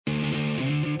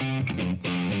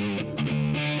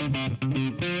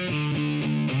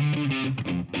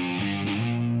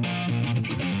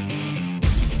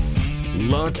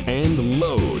lock, and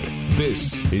load.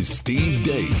 This is Steve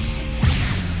Deace.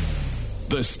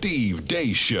 The Steve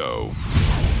Deace Show.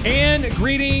 And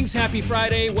greetings. Happy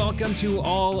Friday. Welcome to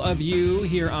all of you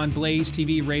here on Blaze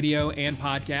TV, radio, and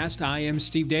podcast. I am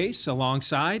Steve Deace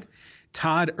alongside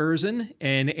Todd Erzin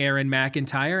and Aaron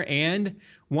McIntyre. And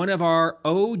one of our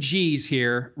OGs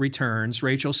here returns,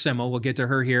 Rachel Semmel. We'll get to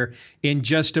her here in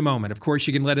just a moment. Of course,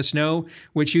 you can let us know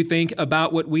what you think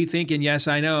about what we think. And yes,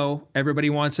 I know everybody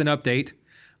wants an update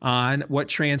on what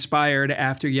transpired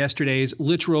after yesterday's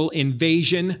literal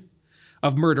invasion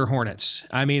of murder hornets.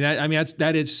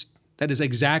 That is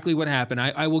exactly what happened.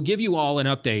 I will give you all an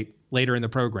update later in the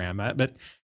program, but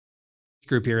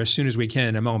group here as soon as we can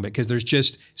in a moment, because there's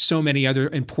just so many other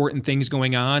important things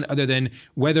going on other than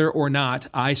whether or not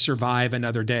I survive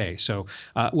another day. So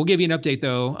we'll give you an update,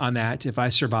 though, on that if I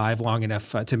survive long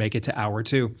enough to make it to hour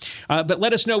two. But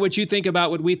let us know what you think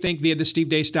about what we think via the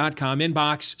stevedeace.com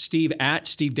inbox,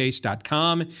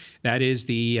 steve@stevedeace.com. That is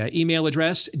the email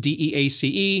address,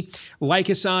 DEACE. Like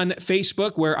us on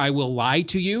Facebook, where I will lie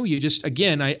to you. You just,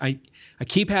 again, I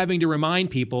keep having to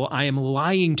remind people I am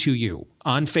lying to you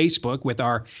on Facebook with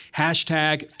our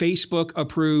hashtag Facebook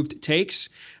approved takes.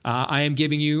 I am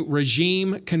giving you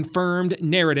regime confirmed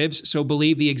narratives. So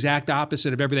believe the exact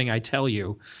opposite of everything I tell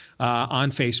you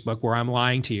on Facebook, where I'm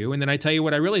lying to you. And then I tell you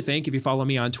what I really think if you follow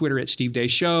me on Twitter at Steve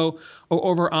Deace Show, or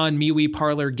over on MeWe,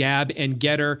 Parler, Gab, and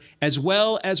Getter, as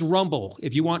well as Rumble.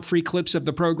 If you want free clips of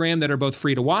the program that are both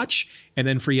free to watch and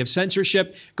then free of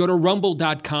censorship, go to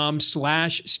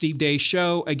rumble.com/Steve Deace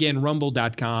Show. Again,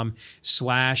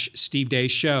 rumble.com/Steve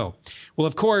Deace Show. Well,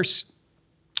 of course,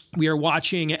 we are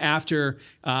watching after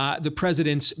the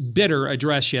president's bitter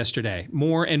address yesterday.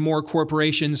 More and more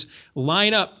corporations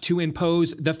line up to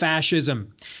impose the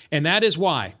fascism. And that is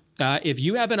why if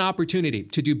you have an opportunity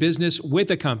to do business with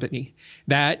a company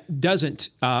that doesn't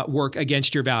work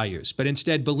against your values, but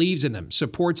instead believes in them,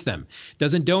 supports them,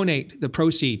 doesn't donate the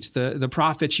proceeds, the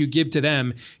profits you give to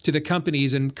them, to the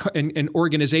companies and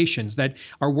organizations that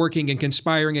are working and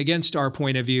conspiring against our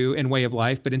point of view and way of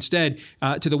life, but instead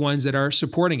to the ones that are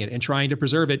supporting it and trying to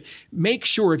preserve it, make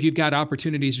sure if you've got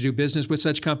opportunities to do business with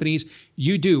such companies,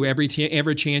 you do every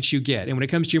chance you get. And when it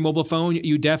comes to your mobile phone,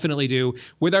 you definitely do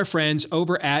with our friends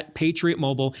over at Patriot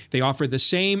Mobile. They offer the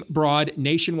same broad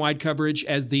nationwide coverage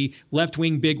as the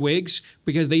left-wing bigwigs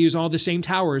because they use all the same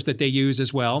towers that they use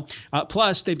as well.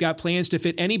 Plus, they've got plans to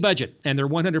fit any budget, and their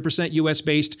 100%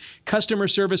 U.S.-based customer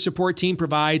service support team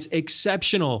provides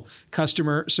exceptional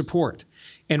customer support.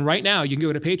 And right now, you can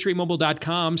go to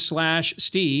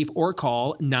patriotmobile.com/Steve or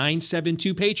call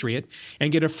 972-PATRIOT and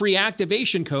get a free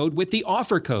activation code with the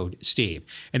offer code Steve.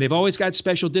 And they've always got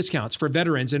special discounts for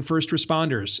veterans and first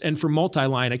responders and for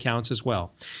multi-line accounts as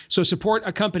well. So support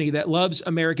a company that loves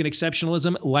American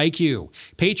exceptionalism like you.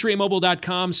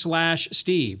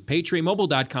 patriotmobile.com/Steve,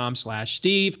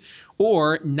 patriotmobile.com/Steve,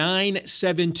 or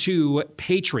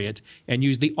 972-PATRIOT and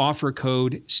use the offer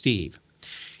code Steve.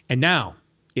 And now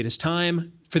it is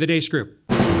time for the Deace Group.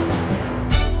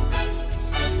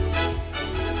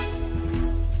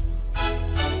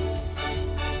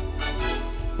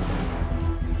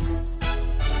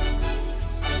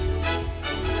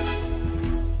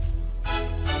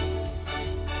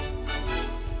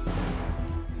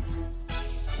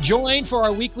 Joined for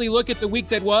our weekly look at the week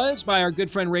that was by our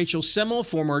good friend Rachel Semmel,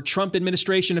 former Trump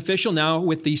administration official, now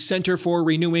with the Center for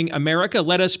Renewing America.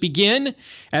 Let us begin,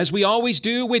 as we always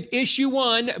do, with issue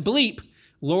one, bleep,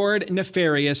 Lord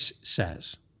Nefarious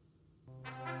says.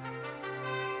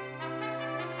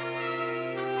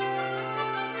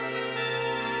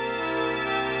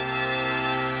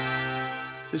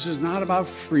 This is not about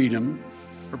freedom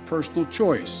or personal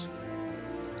choice.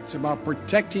 It's about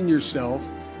protecting yourself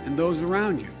and those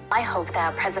around you. I hope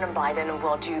that President Biden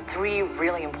will do three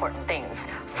really important things.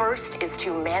 First is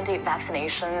to mandate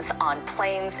vaccinations on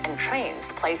planes and trains,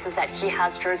 places that he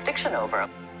has jurisdiction over.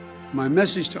 My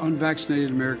message to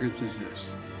unvaccinated Americans is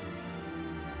this: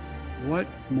 what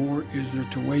more is there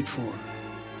to wait for?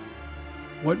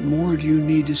 What more do you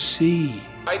need to see?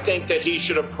 I think that he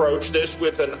should approach this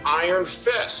with an iron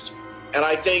fist. And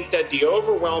I think that the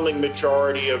overwhelming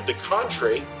majority of the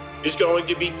country is going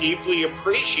to be deeply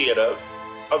appreciative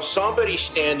of somebody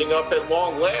standing up at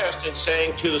long last and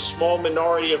saying to the small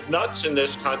minority of nuts in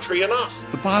this country, enough.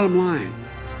 The bottom line,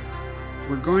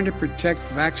 we're going to protect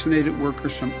vaccinated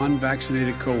workers from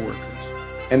unvaccinated co-workers.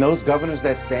 And those governors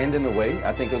that stand in the way,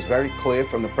 I think it was very clear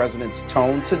from the president's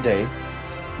tone today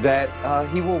that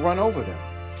he will run over them.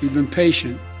 We've been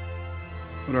patient,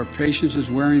 but our patience is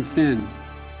wearing thin.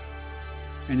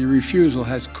 And your refusal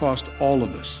has cost all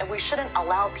of us. And we shouldn't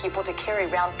allow people to carry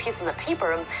around pieces of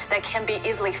paper that can be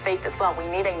easily faked as well. We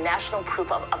need a national proof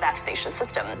of a vaccination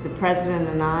system. The President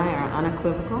and I are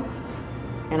unequivocal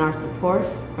in our support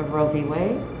of Roe v.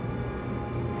 Wade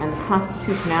and the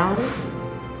constitutionality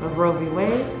of Roe v.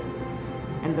 Wade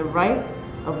and the right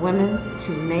of women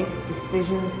to make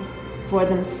decisions for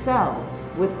themselves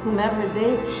with whomever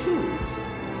they choose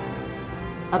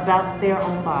about their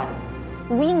own bodies.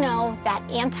 We know that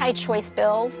anti-choice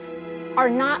bills are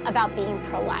not about being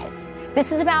pro-life. This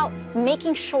is about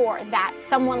making sure that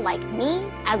someone like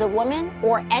me as a woman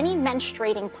or any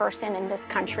menstruating person in this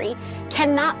country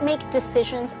cannot make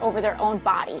decisions over their own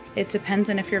body. It depends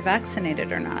on if you're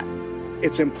vaccinated or not.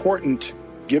 It's important,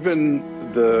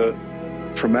 given the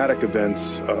traumatic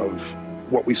events of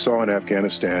what we saw in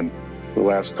Afghanistan the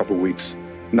last couple of weeks,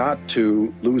 not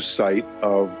to lose sight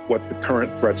of what the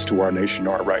current threats to our nation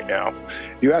are right now.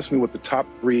 If you ask me what the top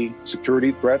 3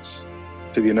 security threats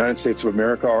to the United States of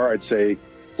America are, I'd say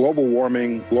global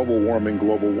warming, global warming,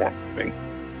 global warming,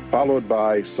 followed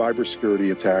by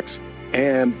cybersecurity attacks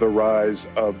and the rise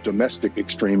of domestic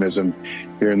extremism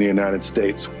here in the United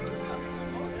States.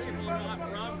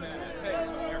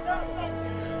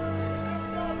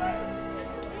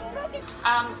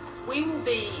 We will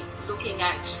be looking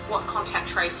at what contact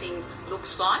tracing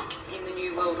looks like in the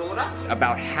New World Order.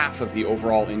 About half of the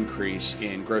overall increase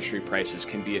in grocery prices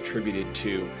can be attributed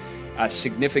to a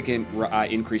significant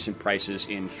increase in prices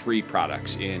in 3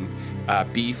 products, in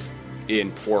beef,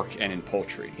 in pork, and in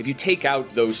poultry. If you take out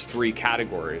those 3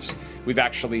 categories, we've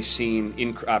actually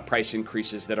seen price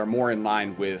increases that are more in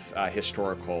line with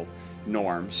historical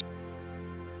norms.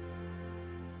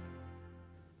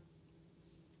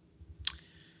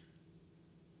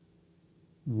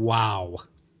 Wow.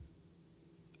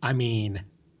 I mean,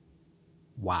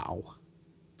 wow.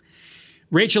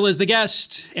 Rachel is the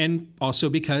guest, and also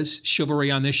because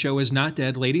chivalry on this show is not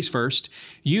dead, ladies first,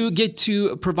 you get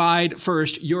to provide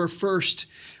first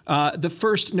the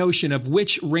first notion of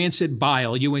which rancid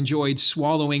bile you enjoyed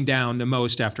swallowing down the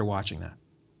most after watching that.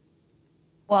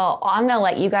 Well, I'm going to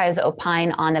let you guys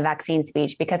opine on the vaccine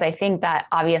speech, because I think that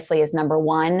obviously is number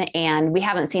one, and we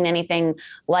haven't seen anything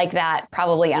like that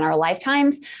probably in our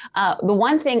lifetimes. The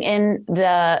one thing in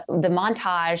the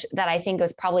montage that I think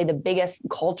was probably the biggest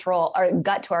cultural or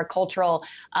gut to our cultural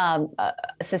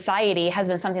society has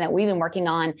been something that we've been working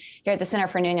on here at the Center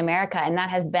for Renewing America, and that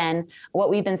has been what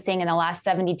we've been seeing in the last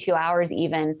 72 hours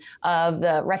even of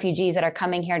the refugees that are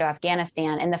coming here to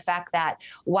Afghanistan, and the fact that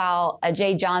while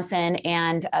Jay Johnson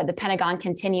and the Pentagon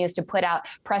continues to put out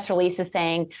press releases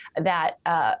saying that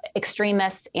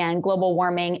extremists and global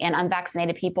warming and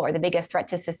unvaccinated people are the biggest threat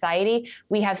to society,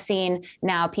 we have seen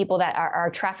now people that are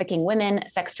trafficking women,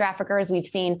 sex traffickers. We've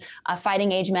seen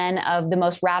fighting age men of the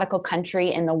most radical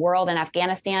country in the world in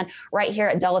Afghanistan right here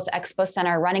at Dulles Expo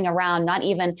Center running around, not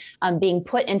even being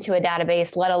put into a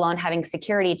database, let alone having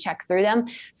security check through them.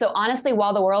 So honestly,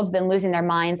 while the world's been losing their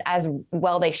minds, as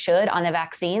well they should, on the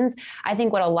vaccines, I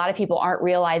think what a lot of people aren't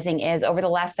realizing is over the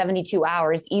last 72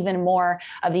 hours, even more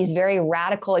of these very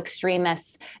radical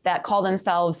extremists that call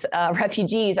themselves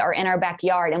refugees are in our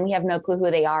backyard, and we have no clue who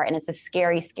they are. And it's a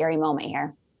scary, scary moment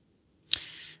here.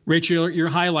 Rachel, you're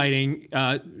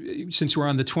highlighting, since we're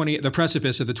on the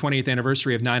precipice of the 20th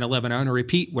anniversary of 9/11, I want to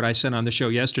repeat what I said on the show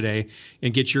yesterday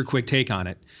and get your quick take on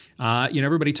it.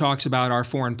 Everybody talks about our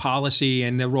foreign policy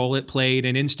and the role it played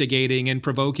in instigating and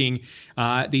provoking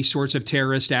these sorts of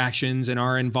terrorist actions and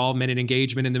our involvement and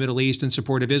engagement in the Middle East in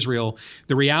support of Israel.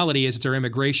 The reality is it's our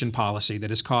immigration policy that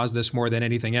has caused this more than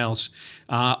anything else.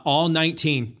 All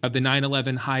 19 of the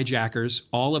 9/11 hijackers,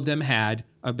 all of them have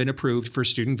been approved for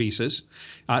student visas.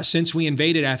 Since we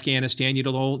invaded Afghanistan, you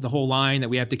know, the whole line that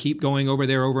we have to keep going over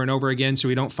there over and over again so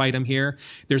we don't fight them here.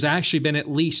 There's actually been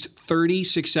at least 30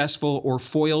 successful or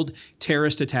foiled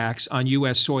terrorist attacks on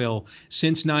U.S. soil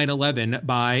since 9/11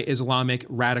 by Islamic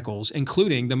radicals,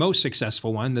 including the most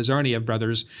successful one, the Tsarnaev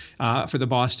brothers, for the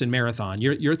Boston Marathon.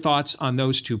 Your thoughts on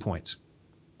those 2 points?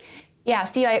 Yeah,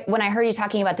 Steve, when I heard you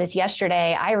talking about this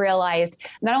yesterday, I realized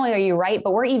not only are you right,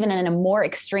 but we're even in a more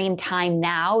extreme time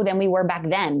now than we were back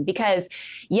then. Because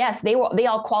yes, they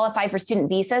all qualify for student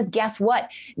visas. Guess what?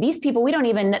 These people, they're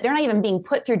not even being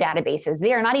put through databases.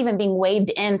 They are not even being waved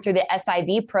in through the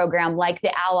SIV program like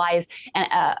the allies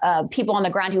and people on the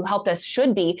ground who helped us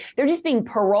should be. They're just being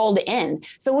paroled in.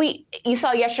 So you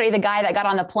saw yesterday the guy that got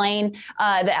on the plane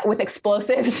with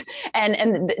explosives,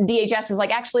 and the DHS is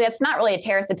like, actually, that's not really a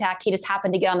terrorist attack. He just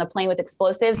happened to get on the plane with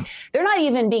explosives. They're not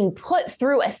even being put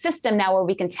through a system now where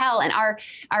we can tell. And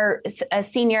our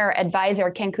senior advisor,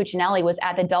 Ken Cuccinelli, was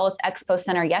at the Dulles Expo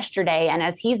Center yesterday. And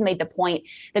as he's made the point,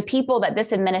 the people that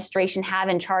this administration have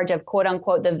in charge of, quote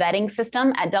unquote, the vetting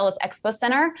system at Dulles Expo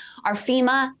Center are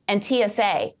FEMA and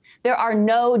TSA. There are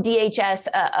no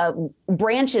DHS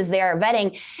branches there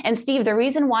vetting. And Steve, the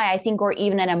reason why I think we're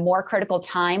even in a more critical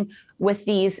time with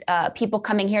these people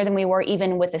coming here than we were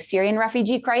even with the Syrian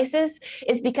refugee crisis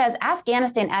is because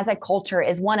Afghanistan as a culture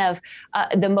is one of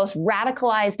the most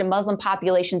radicalized Muslim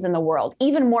populations in the world,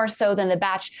 even more so than the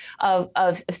batch of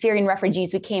Syrian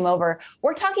refugees who came over.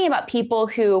 We're talking about people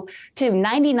who, to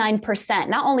 99%,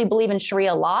 not only believe in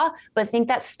Sharia law, but think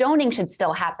that stoning should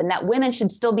still happen, that women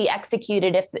should still be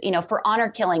executed if, for honor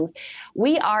killings.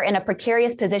 We are in a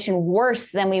precarious position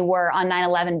worse than we were on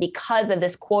 9/11 because of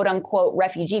this quote unquote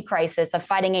refugee crisis of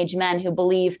fighting age men who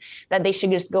believe that they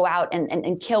should just go out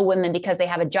and kill women because they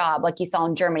have a job, like you saw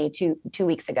in Germany two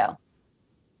weeks ago.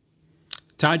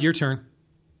 Todd, your turn.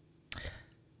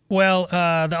 Well,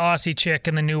 the Aussie chick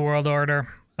in the New World Order,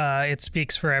 it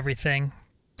speaks for everything.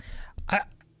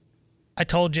 I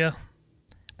told you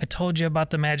about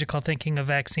the magical thinking of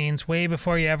vaccines way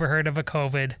before you ever heard of a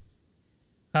COVID.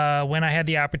 When I had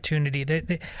the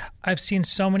opportunity, I've seen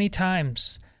so many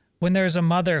times when there's a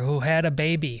mother who had a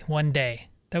baby one day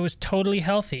that was totally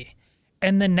healthy,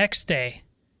 and the next day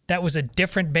that was a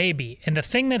different baby, and the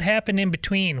thing that happened in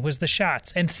between was the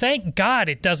shots. And thank God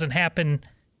it doesn't happen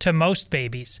to most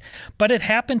babies, but it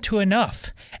happened to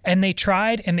enough. And they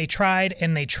tried and they tried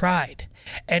and they tried,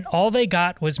 and all they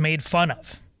got was made fun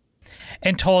of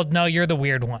and told, no, you're the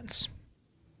weird ones.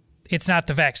 It's not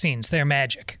the vaccines, they're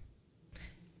magic.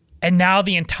 And now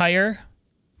the entire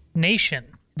nation,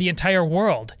 the entire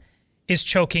world is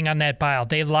choking on that bile.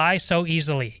 They lie so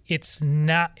easily. It's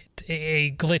not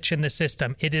a glitch in the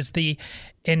system. It is the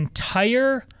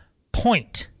entire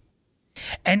point.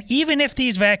 And even if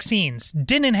these vaccines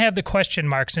didn't have the question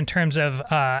marks in terms of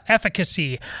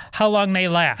efficacy, how long they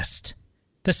last,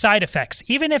 the side effects,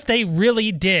 even if they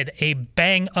really did a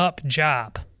bang-up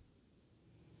job,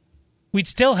 we'd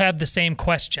still have the same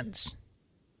questions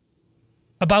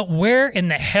about where in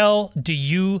the hell do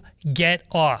you get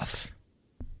off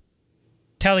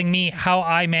telling me how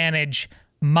I manage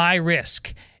my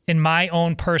risk in my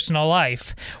own personal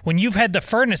life when you've had the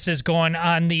furnaces going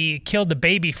on the kill the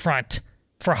baby front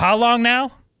for how long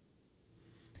now?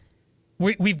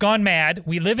 We've gone mad.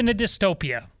 We live in a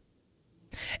dystopia.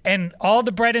 And all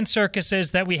the bread and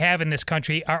circuses that we have in this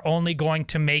country are only going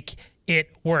to make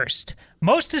it worse.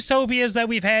 Most dystopias that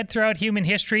we've had throughout human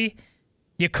history,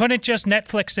 you couldn't just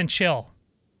Netflix and chill.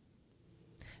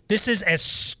 This is as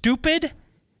stupid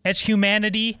as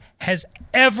humanity has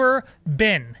ever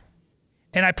been.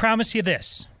 And I promise you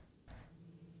this.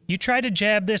 You try to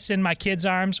jab this in my kid's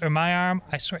arms or my arm,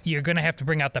 I swear you're going to have to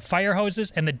bring out the fire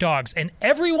hoses and the dogs. And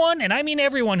everyone, and I mean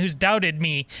everyone who's doubted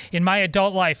me in my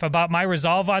adult life about my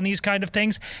resolve on these kind of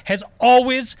things has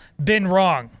always been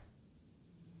wrong.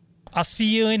 I'll see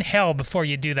you in hell before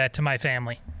you do that to my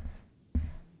family.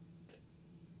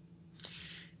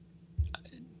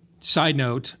 Side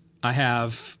note, I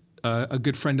have a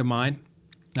good friend of mine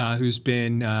who's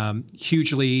been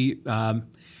hugely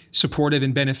supportive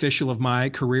and beneficial of my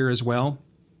career as well,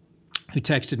 who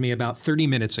texted me about 30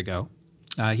 minutes ago.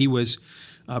 He was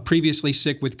previously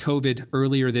sick with COVID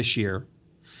earlier this year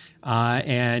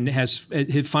and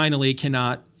he finally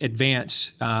cannot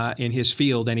advance in his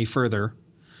field any further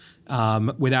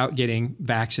without getting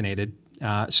vaccinated.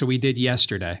 So we did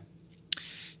yesterday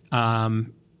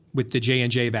with the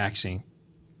J&J vaccine.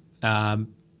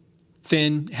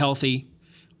 Thin, healthy,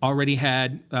 already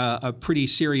had a pretty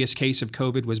serious case of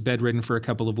COVID, was bedridden for a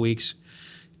couple of weeks.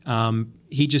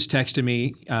 He just texted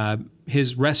me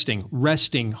his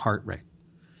resting heart rate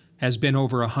has been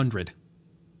over 100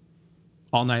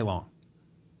 all night long.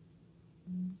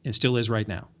 It still is right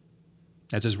now.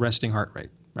 That's his resting heart rate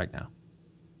right now.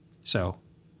 So.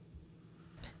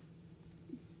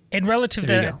 And relative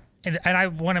to, and I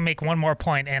want to make one more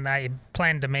point, and I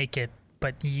plan to make it,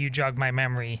 but you jog my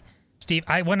memory. Steve,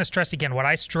 I want to stress again what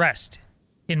I stressed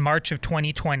in March of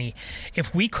 2020.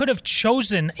 If we could have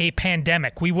chosen a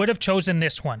pandemic, we would have chosen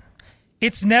this one.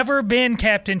 It's never been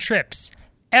Captain Trips,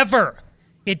 ever.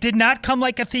 It did not come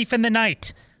like a thief in the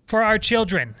night for our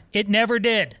children. It never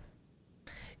did.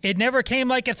 It never came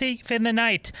like a thief in the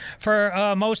night for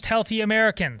most healthy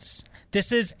Americans.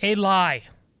 This is a lie.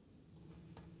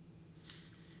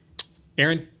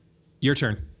 Aaron, your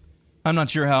turn. I'm not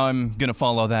sure how I'm going to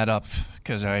follow that up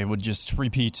because I would just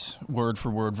repeat word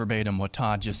for word verbatim what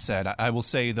Todd just said. I will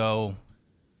say, though,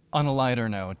 On a lighter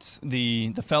note,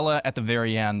 the fella at the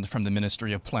very end from the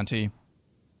Ministry of Plenty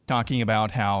talking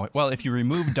about how, well, if you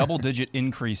remove double-digit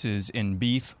increases in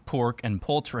beef, pork, and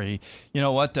poultry, you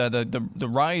know what? The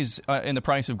rise in the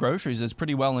price of groceries is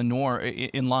pretty well in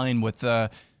line with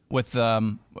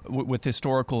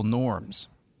historical norms.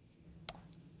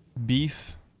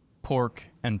 Beef, pork,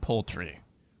 and poultry.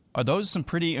 Are those some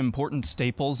pretty important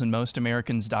staples in most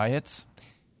Americans' diets?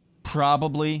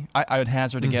 Probably. I would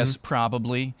hazard a guess,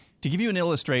 probably. To give you an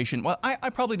illustration, well, I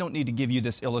probably don't need to give you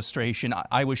this illustration.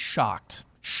 I was shocked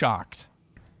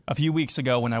a few weeks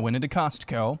ago when I went into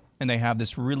Costco, and they have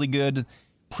this really good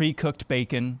pre-cooked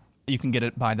bacon. You can get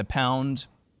it by the pound.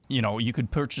 You know, you could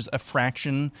purchase a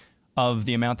fraction of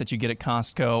the amount that you get at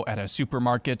Costco at a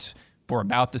supermarket for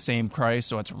about the same price.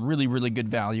 So it's really, really good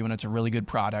value, and it's a really good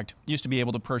product. Used to be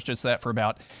able to purchase that for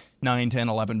about $9, $10,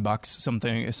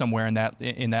 $11, somewhere in that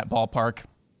ballpark.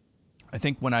 I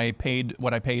think what I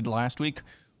paid last week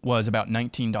was about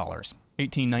 $19, $18,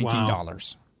 $19. Wow.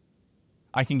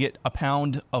 I can get a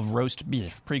pound of roast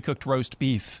beef, pre-cooked roast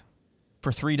beef,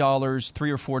 for $3,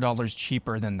 $3 or $4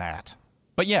 cheaper than that.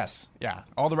 But yes, yeah,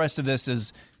 all the rest of this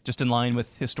is just in line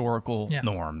with historical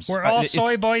norms. We're all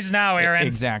soy boys now, Aaron.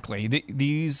 Exactly.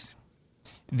 These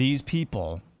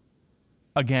people,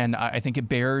 again, I think it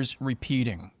bears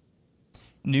repeating.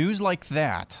 News like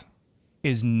that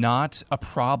is not a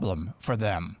problem for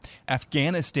them.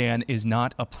 Afghanistan is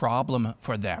not a problem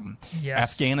for them.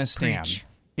 Yes, Afghanistan preach.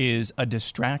 Is a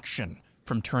distraction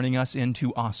from turning us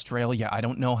into Australia. I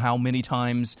don't know how many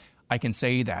times I can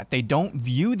say that. They don't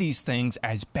view these things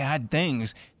as bad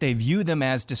things. They view them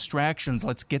as distractions.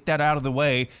 Let's get that out of the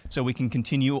way so we can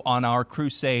continue on our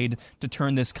crusade to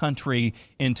turn this country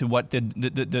into what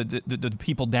the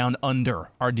people down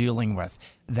under are dealing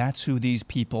with. That's who these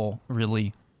people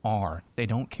really are. They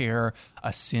don't care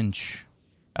a cinch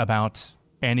about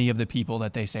any of the people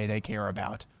that they say they care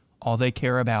about. All they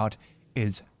care about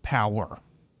is power.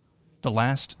 The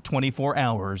last 24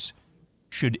 hours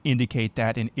should indicate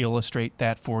that and illustrate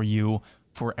that for you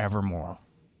forevermore.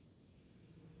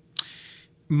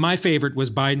 My favorite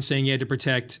was Biden saying he had to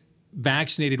protect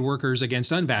vaccinated workers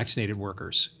against unvaccinated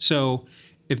workers. So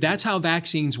if that's how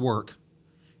vaccines work,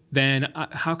 then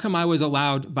how come I was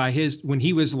allowed by when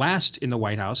he was last in the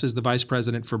White House as the vice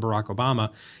president for Barack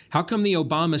Obama, how come the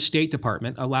Obama State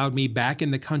Department allowed me back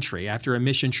in the country after a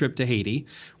mission trip to Haiti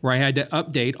where I had to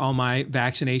update all my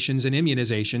vaccinations and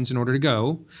immunizations in order to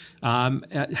go?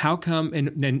 How come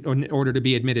in order to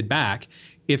be admitted back,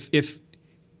 if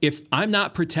I'm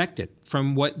not protected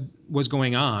from what was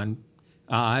going on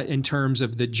in terms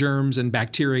of the germs and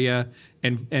bacteria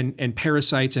and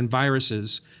parasites and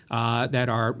viruses that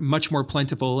are much more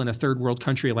plentiful in a third world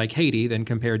country like Haiti than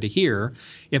compared to here,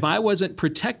 if I wasn't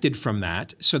protected from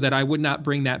that so that I would not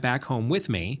bring that back home with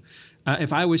me,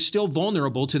 if I was still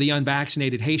vulnerable to the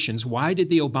unvaccinated Haitians, why did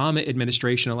the Obama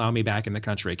administration allow me back in the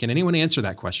country? Can anyone answer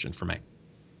that question for me?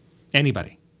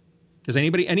 Anybody? Does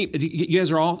anybody, you guys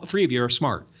are all, three of you are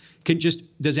smart.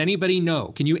 Does anybody know?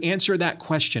 Can you answer that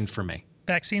question for me?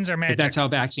 Vaccines are magic. If that's how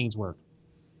vaccines work.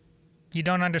 You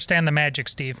don't understand the magic,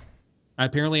 Steve.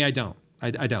 Apparently I don't. I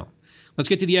don't. Let's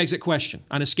get to the exit question.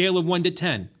 On a scale of 1 to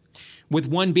 10, with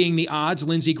 1 being the odds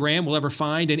Lindsey Graham will ever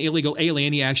find an illegal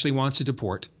alien he actually wants to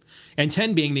deport, and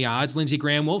 10 being the odds Lindsey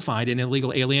Graham will find an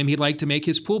illegal alien he'd like to make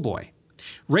his pool boy.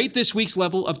 Rate this week's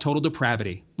level of total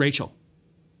depravity. Rachel.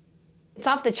 It's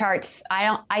off the charts.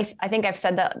 I think I've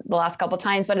said that the last couple of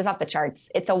times, but it's off the charts.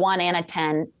 It's a 1 and a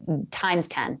 10 times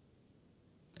 10.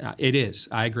 It is.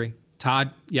 I agree.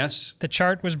 Todd, yes? The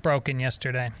chart was broken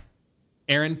yesterday.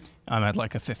 Aaron? I'm at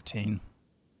like a 15.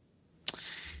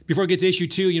 Before we get to issue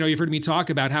 2, you've heard me talk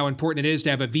about how important it is to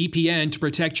have a VPN to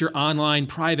protect your online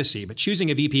privacy. But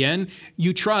choosing a VPN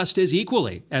you trust is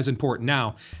equally as important.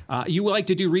 Now, you like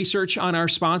to do research on our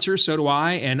sponsors, so do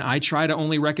I, and I try to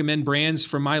only recommend brands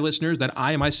from my listeners that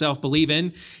I myself believe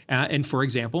in. And for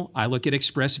example, I look at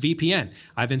ExpressVPN.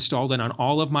 I've installed it on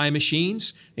all of my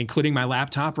machines, including my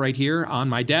laptop right here on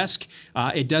my desk.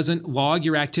 It doesn't log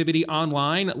your activity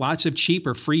online. Lots of cheap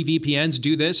or free VPNs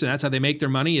do this, and that's how they make their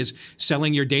money, is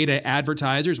selling your data to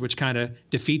advertisers, which kind of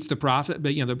defeats the profit.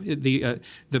 But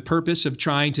the purpose of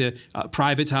trying to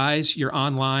privatize your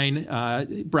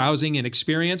online browsing and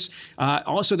experience.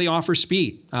 Also, they offer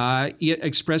speed.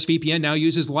 ExpressVPN now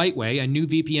uses Lightway, a new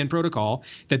VPN protocol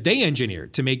that they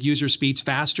engineered to make user speeds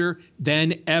faster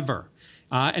than ever.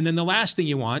 And then the last thing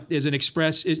you want is an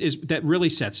Express is that really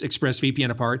sets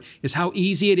ExpressVPN apart is how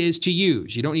easy it is to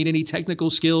use. You don't need any technical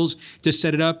skills to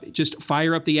set it up. Just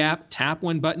fire up the app, tap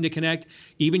one button to connect.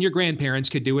 Even your grandparents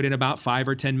could do it in about 5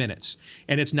 or 10 minutes.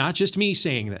 And it's not just me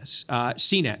saying this.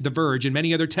 CNET, The Verge, and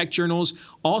many other tech journals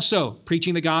also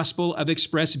preaching the gospel of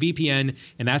ExpressVPN,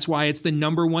 and that's why it's the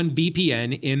 #1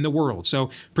 VPN in the world. So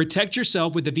protect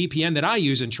yourself with the VPN that I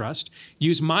use and trust.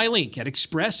 Use my link at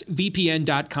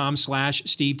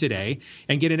expressvpn.com/Steve today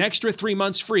and get an extra 3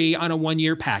 months free on a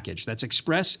 1-year package. That's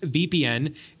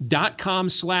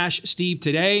expressvpn.com/Steve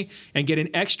today and get an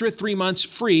extra 3 months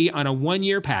free on a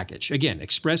 1-year package. Again,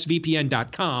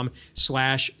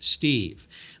 expressvpn.com/Steve.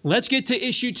 Let's get to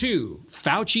issue 2.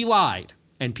 Fauci lied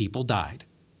and people died.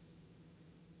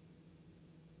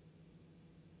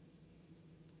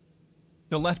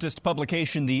 The leftist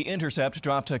publication The Intercept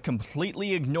dropped a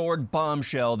completely ignored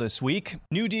bombshell this week.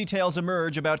 New details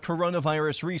emerge about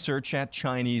coronavirus research at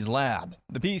Chinese lab.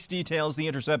 The piece details The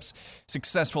Intercept's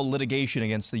successful litigation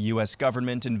against the U.S.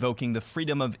 government invoking the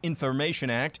Freedom of Information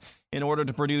Act in order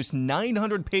to produce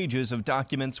 900 pages of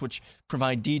documents which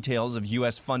provide details of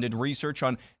U.S.-funded research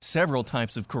on several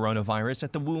types of coronavirus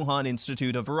at the Wuhan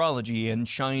Institute of Virology in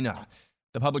China.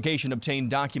 The publication obtained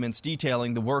documents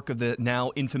detailing the work of the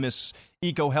now infamous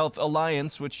EcoHealth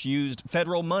Alliance, which used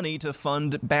federal money to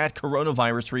fund bat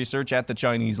coronavirus research at the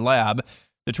Chinese lab.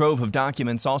 The trove of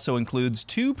documents also includes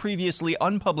 2 previously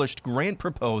unpublished grant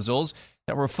proposals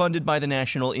that were funded by the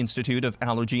National Institute of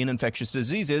Allergy and Infectious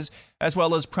Diseases, as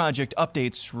well as project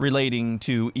updates relating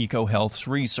to EcoHealth's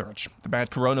research. The bat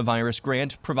coronavirus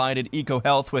grant provided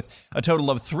EcoHealth with a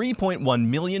total of $3.1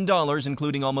 million,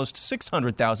 including almost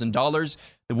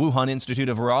 $600,000 the Wuhan Institute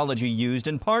of Virology used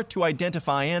in part to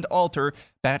identify and alter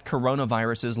bat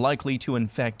coronaviruses likely to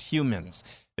infect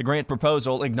humans. The grant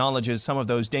proposal acknowledges some of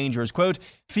those dangers. Quote,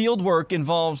 field work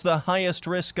involves the highest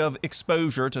risk of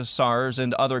exposure to SARS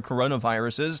and other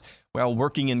coronaviruses while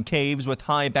working in caves with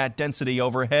high bat density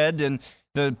overhead and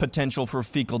the potential for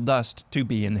fecal dust to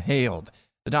be inhaled.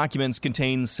 The documents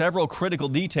contain several critical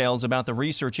details about the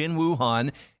research in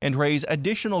Wuhan and raise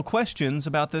additional questions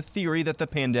about the theory that the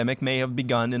pandemic may have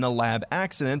begun in a lab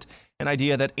accident, an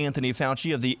idea that Anthony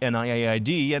Fauci of the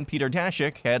NIAID and Peter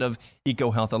Daszak, head of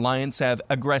EcoHealth Alliance, have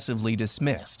aggressively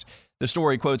dismissed. The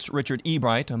story quotes Richard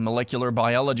Ebright, a molecular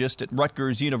biologist at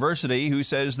Rutgers University, who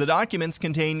says the documents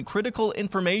contain critical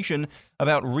information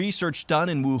about research done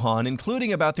in Wuhan,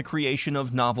 including about the creation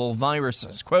of novel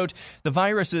viruses. Quote, the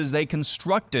viruses they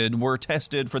constructed were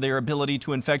tested for their ability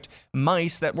to infect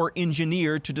mice that were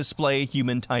engineered to display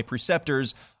human-type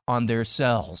receptors on their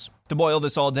cells. To boil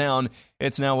this all down,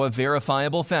 it's now a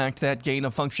verifiable fact that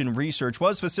gain-of-function research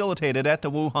was facilitated at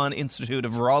the Wuhan Institute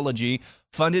of Virology,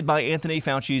 funded by Anthony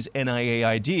Fauci's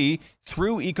NIAID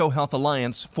through EcoHealth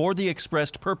Alliance for the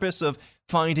expressed purpose of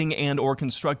finding and or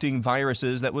constructing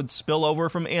viruses that would spill over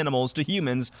from animals to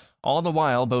humans. All the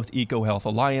while, both EcoHealth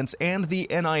Alliance and the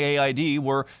NIAID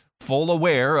were full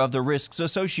aware of the risks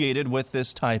associated with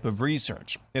this type of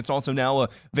research. It's also now a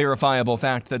verifiable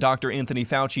fact that Dr. Anthony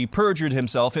Fauci perjured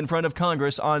himself in front of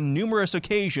Congress on numerous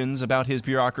occasions about his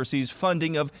bureaucracy's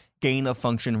funding of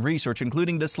gain-of-function research,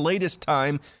 including this latest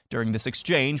time during this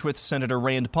exchange with Senator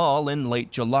Rand Paul in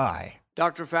late July.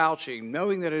 Dr. Fauci,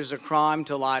 knowing that it is a crime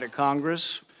to lie to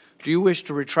Congress, do you wish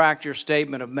to retract your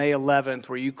statement of May 11th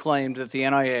where you claimed that the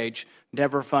NIH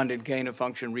never funded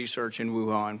gain-of-function research in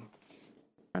Wuhan?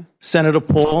 Senator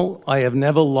Paul, I have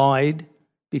never lied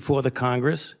before the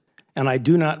Congress, and I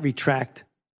do not retract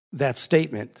that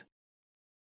statement.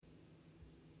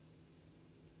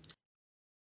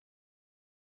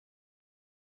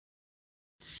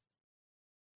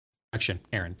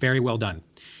 Aaron, very well done.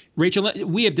 Rachel,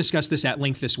 we have discussed this at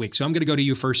length this week, so I'm going to go to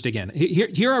you first again.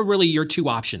 Here are really your 2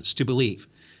 options to believe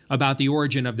about the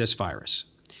origin of this virus.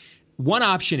 One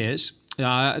option is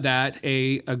that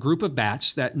a group of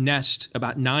bats that nest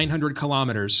about 900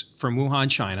 kilometers from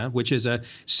Wuhan, China, which is a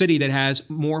city that has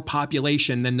more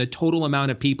population than the total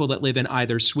amount of people that live in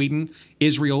either Sweden,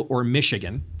 Israel, or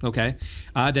Michigan, okay,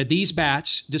 that these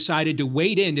bats decided to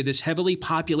wade into this heavily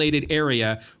populated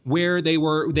area where they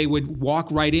would walk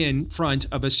right in front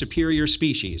of a superior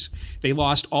species. They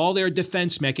lost all their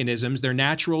defense mechanisms, their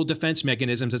natural defense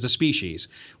mechanisms as a species,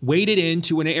 waded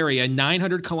into an area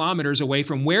 900 kilometers away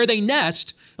from where they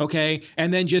nest, okay,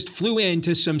 and then just flew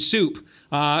into some soup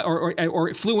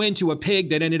or flew into a pig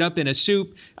that ended up in a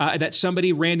soup that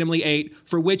somebody randomly ate,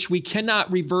 for which we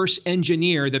cannot reverse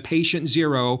engineer the patient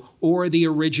zero or the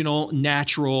original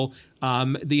natural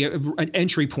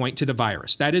entry point to the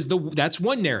virus. That's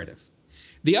one narrative.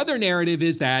 The other narrative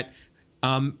is that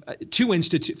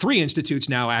three institutes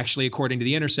now, actually, according to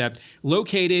The Intercept,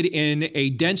 located in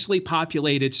a densely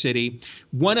populated city.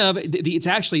 It's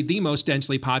actually the most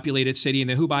densely populated city in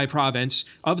the Hubei province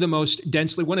one of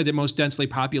the most densely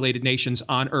populated nations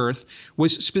on Earth,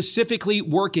 was specifically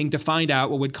working to find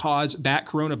out what would cause bat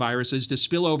coronaviruses to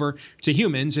spill over to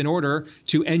humans in order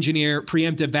to engineer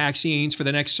preemptive vaccines for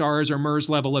the next SARS or MERS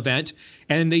level event.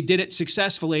 And they did it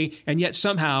successfully, and yet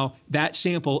somehow that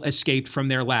sample escaped from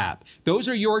their lab. Those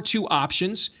are your two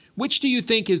options. Which do you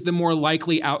think is the more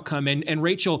likely outcome? And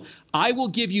Rachel, I will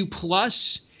give you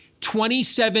plus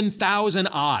 27,000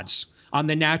 odds on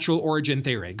the natural origin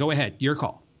theory. Go ahead, your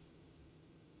call.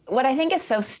 What I think is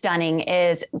so stunning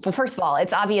is, well, first of all,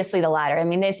 it's obviously the latter. I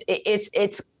mean,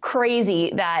 it's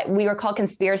crazy that we were called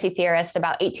conspiracy theorists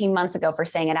about 18 months ago for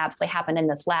saying it absolutely happened in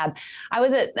this lab.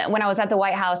 When I was at the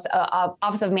White House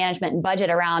Office of Management and Budget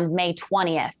around May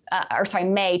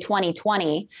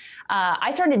 2020.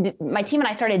 My team and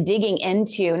I started digging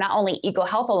into not only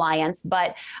EcoHealth Alliance,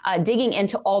 but digging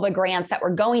into all the grants that were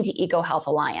going to EcoHealth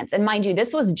Alliance. And mind you,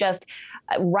 this was just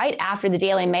right after the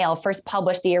Daily Mail first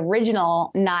published the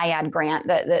original NIAID grant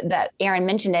that Aaron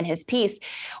mentioned in his piece.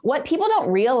 What people don't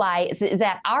realize is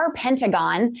that our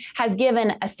Pentagon has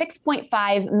given a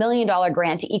 $6.5 million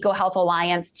grant to EcoHealth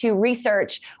Alliance to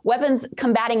research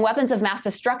combating weapons of mass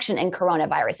destruction in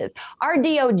coronaviruses. Our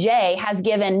DOJ has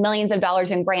given millions of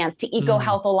dollars in grants to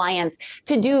EcoHealth Alliance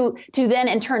to then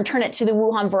in turn turn it to the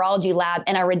Wuhan Virology Lab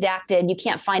in a redacted, you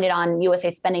can't find it on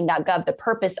usaspending.gov, the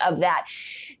purpose of that.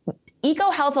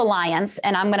 EcoHealth Alliance,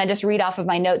 and I'm going to just read off of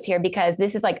my notes here because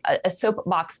this is like a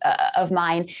soapbox of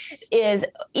mine, is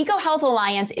EcoHealth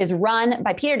Alliance is run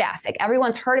by Peter Daszak.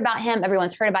 Everyone's heard about him.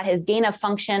 Everyone's heard about his gain of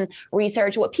function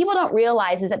research. What people don't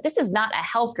realize is that this is not a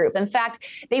health group. In fact,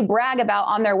 they brag about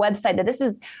on their website that this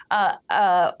is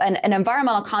an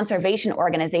environmental conservation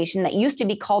organization that used to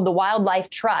be called the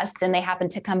Wildlife Trust, and they happen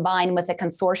to combine with a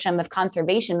consortium of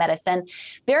conservation medicine.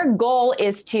 Their goal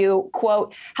is to,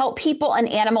 quote, help people and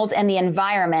animals and the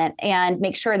environment and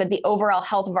make sure that the overall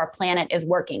health of our planet is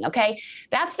working. Okay.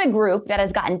 That's the group that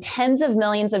has gotten tens of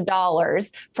millions of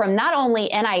dollars from not only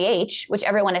NIH, which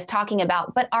everyone is talking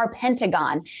about, but our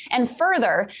Pentagon. And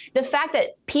further, the fact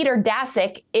that Peter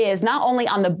Daszak is not only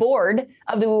on the board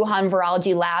of the Wuhan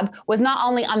Virology Lab, was not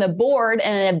only on the board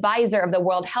and an advisor of the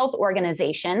World Health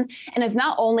Organization, and is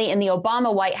not only in the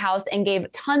Obama White House and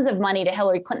gave tons of money to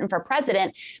Hillary Clinton for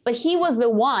president, but he was the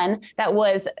one that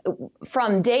was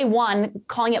from day one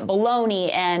calling it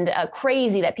baloney and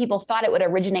crazy that people thought it would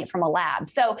originate from a lab.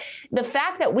 So the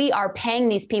fact that we are paying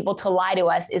these people to lie to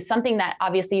us is something that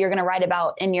obviously you're going to write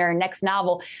about in your next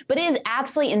novel, but it is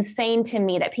absolutely insane to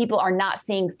me that people are not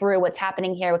seeing through what's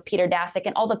happening here with Peter Daszak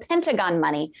and all the Pentagon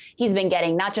money he's been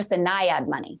getting, not just the NIAID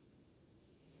money.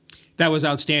 That was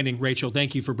outstanding, Rachel.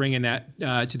 Thank you for bringing that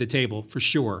to the table, for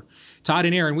sure. Todd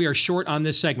and Aaron, we are short on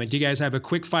this segment. Do you guys have a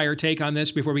quick fire take on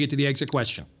this before we get to the exit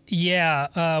question?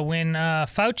 Yeah, when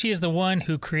Fauci is the one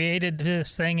who created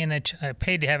this thing and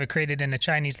paid to have it created in a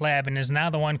Chinese lab and is now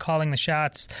the one calling the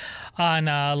shots on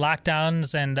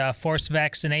lockdowns and forced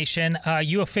vaccination,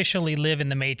 you officially live in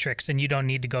the Matrix and you don't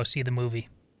need to go see the movie.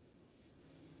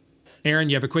 Aaron,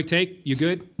 you have a quick take? You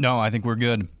good? No, I think we're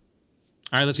good.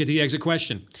 All right, let's get to the exit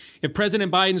question. If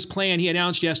President Biden's plan he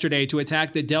announced yesterday to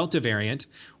attack the Delta variant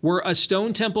were a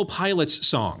Stone Temple Pilots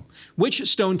song, which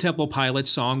Stone Temple Pilots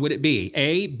song would it be?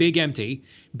 A, Big Empty,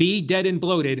 B, Dead and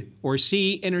Bloated, or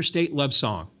C, Interstate Love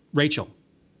Song? Rachel.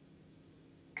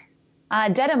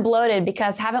 Dead and Bloated,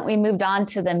 because haven't we moved on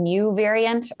to the Mu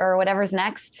variant or whatever's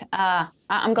next?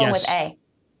 I'm going with A.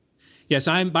 Yes,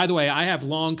 by the way, I have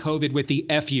long COVID with the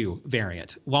FU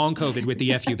variant. Long COVID with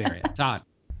the FU variant. Todd.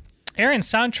 Aaron's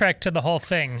soundtrack to the whole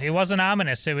thing. It wasn't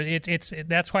ominous.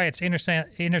 That's why it's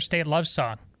Interstate Love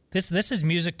Song. This is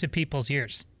music to people's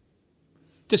ears.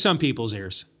 To some people's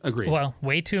ears. Agreed. Well,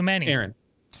 way too many. Aaron.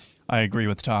 I agree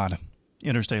with Todd.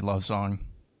 Interstate Love Song.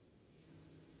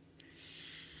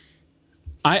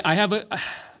 I have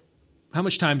how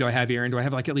much time do I have, Aaron? Do I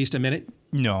have like at least a minute?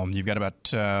 No, you've got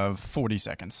about 40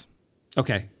 seconds.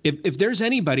 Okay. If there's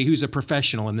anybody who's a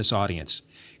professional in this audience,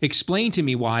 explain to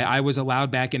me why I was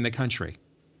allowed back in the country,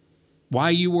 why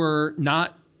you were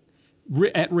not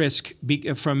at risk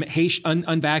from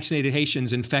unvaccinated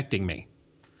Haitians infecting me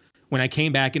when I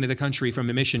came back into the country from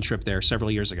a mission trip there several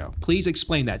years ago. Please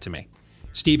explain that to me.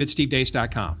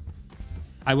 Steve@stevedeace.com.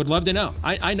 I would love to know.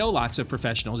 I know lots of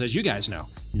professionals, as you guys know.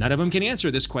 None of them can answer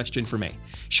this question for me.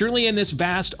 Surely in this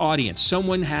vast audience,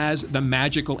 someone has the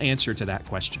magical answer to that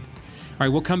question. All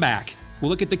right, we'll come back.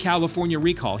 We'll look at the California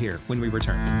recall here when we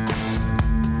return.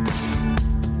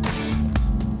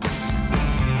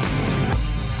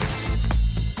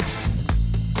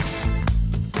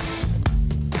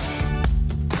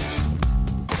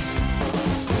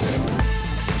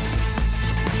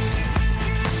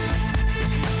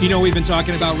 You know, we've been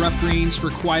talking about Rough Greens for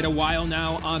quite a while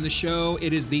now on the show.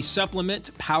 It is the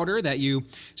supplement powder that you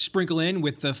sprinkle in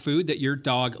with the food that your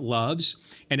dog loves.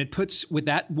 And it puts, with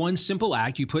that one simple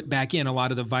act, you put back in a lot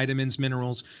of the vitamins,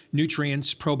 minerals,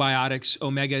 nutrients, probiotics,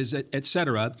 omegas,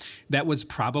 etc. that was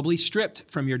probably stripped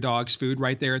from your dog's food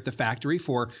right there at the factory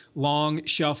for long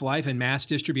shelf life and mass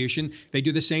distribution. They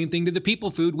do the same thing to the people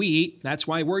food we eat. That's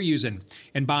why we're using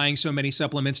and buying so many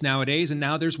supplements nowadays. And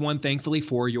now there's one, thankfully,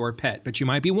 for your pet. But you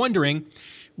might be wondering,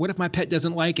 what if my pet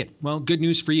doesn't like it? Well, good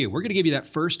news for you. We're going to give you that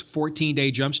first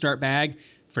 14-day Jumpstart bag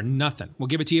for nothing. We'll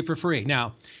give it to you for free.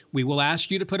 Now, we will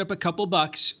ask you to put up a couple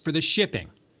bucks for the shipping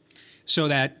so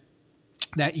that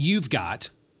you've got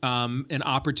an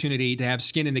opportunity to have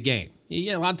skin in the game.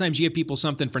 Yeah, a lot of times you give people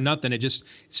something for nothing. It just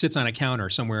sits on a counter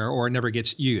somewhere or never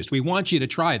gets used. We want you to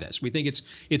try this. We think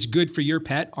it's good for your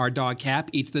pet. Our dog Cap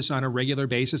eats this on a regular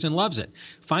basis and loves it.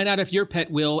 Find out if your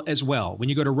pet will as well when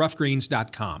you go to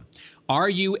roughgreens.com.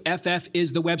 RUFF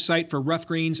is the website for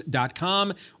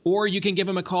roughgreens.com, or you can give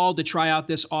them a call to try out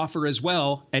this offer as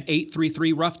well at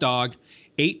 833-ROUGH-DOG,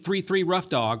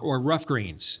 833-ROUGH-DOG, or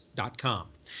roughgreens.com.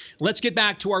 Let's get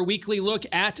back to our weekly look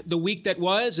at the week that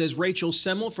was as Rachel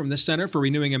Semmel from the Center for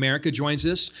Renewing America joins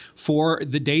us for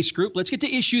the Deace Group. Let's get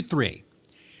to issue 3.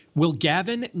 Will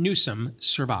Gavin Newsom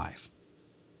survive?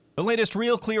 The latest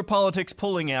Real Clear Politics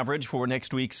polling average for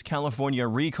next week's California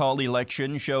recall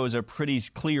election shows a pretty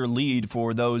clear lead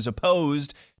for those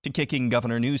opposed to kicking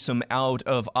Governor Newsom out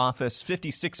of office,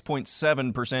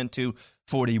 56.7% to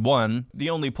 41. The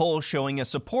only poll showing a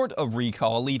support of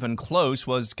recall even close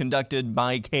was conducted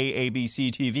by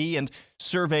KABC TV and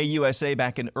Survey USA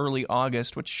back in early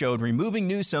August, which showed removing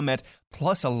Newsom at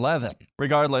plus 11.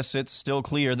 Regardless, it's still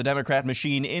clear the Democrat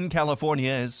machine in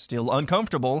California is still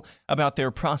uncomfortable about their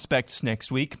prospects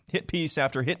next week. Hit piece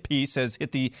after hit piece has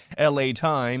hit the LA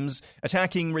Times,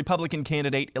 attacking Republican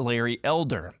candidate Larry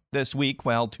Elder. This week,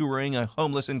 while touring a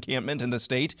homeless encampment in the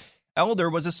state, Elder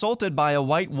was assaulted by a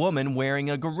white woman wearing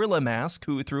a gorilla mask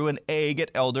who threw an egg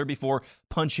at Elder before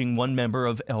punching one member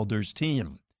of Elder's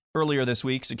team. Earlier this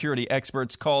week, security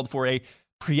experts called for a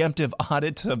preemptive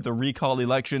audit of the recall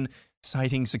election,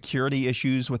 citing security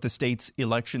issues with the state's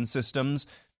election systems.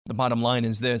 The bottom line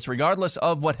is this: regardless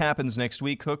of what happens next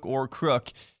week, hook or crook,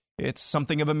 it's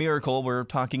something of a miracle we're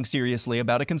talking seriously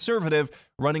about a conservative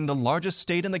running the largest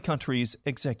state in the country's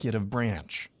executive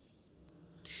branch.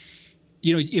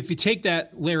 You know, if you take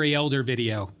that Larry Elder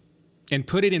video and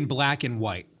put it in black and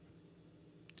white,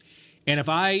 and if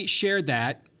I shared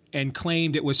that and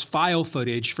claimed it was file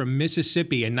footage from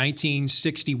Mississippi in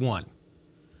 1961,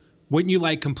 wouldn't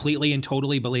you completely and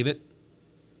totally believe it?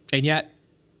 And yet,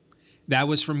 that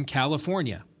was from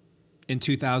California in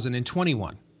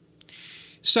 2021.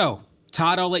 So,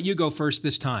 Todd, I'll let you go first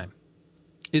this time.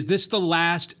 Is this the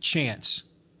last chance?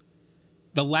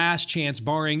 The last chance,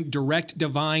 barring direct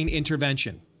divine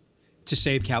intervention, to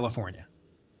save California?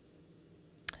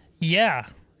 Yeah,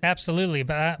 absolutely.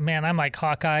 But man, I'm like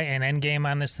Hawkeye and Endgame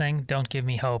on this thing. Don't give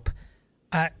me hope.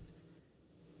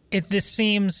 This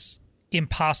seems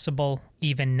impossible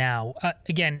even now.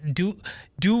 Again,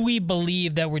 do we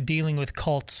believe that we're dealing with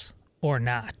cults or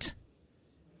not?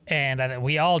 And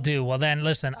we all do. Well, then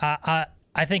listen. I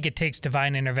think it takes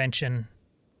divine intervention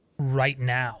right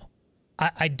now.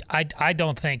 I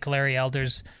don't think Larry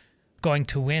Elder's going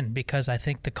to win, because I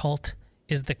think the cult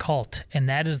is the cult, and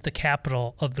that is the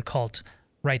capital of the cult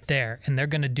right there. And they're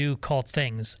going to do cult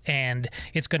things, and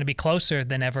it's going to be closer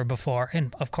than ever before.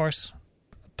 And of course,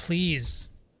 please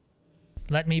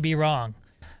let me be wrong,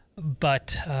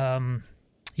 but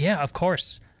yeah, of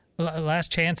course,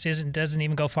 last chance doesn't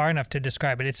even go far enough to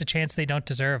describe it. It's a chance they don't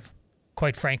deserve,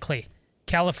 quite frankly.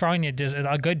 California,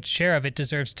 a good share of it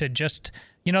deserves to just,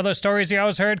 those stories you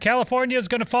always heard, California is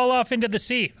going to fall off into the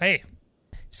sea. Hey,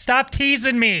 stop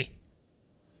teasing me.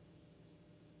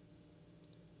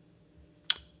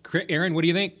 Aaron, what do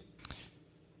you think?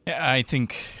 Yeah, I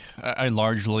think I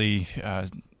largely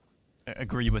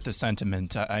agree with the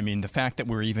sentiment. I mean, the fact that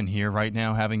we're even here right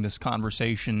now having this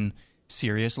conversation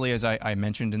seriously, as I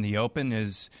mentioned in the open,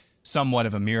 is somewhat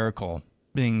of a miracle.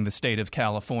 Being the state of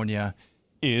California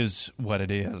is what it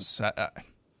is.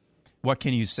 What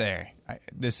can you say?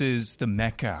 This is the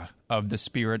mecca of the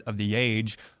spirit of the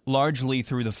age, largely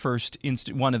through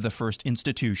the one of the first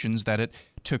institutions that it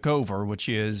took over, which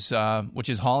is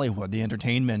Hollywood, the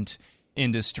entertainment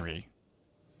industry.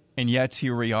 And yet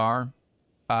here we are.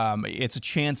 It's a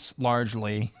chance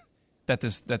largely that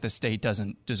the state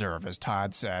doesn't deserve, as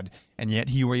Todd said, and yet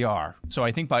here we are. So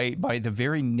I think by the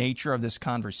very nature of this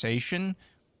conversation,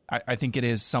 I think it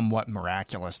is somewhat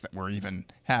miraculous that we're even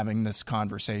having this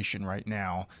conversation right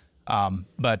now.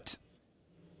 But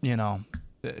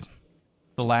the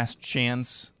last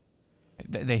chance.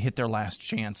 They hit their last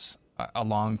chance a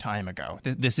long time ago.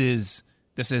 This is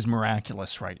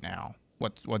miraculous right now.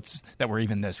 What's that we're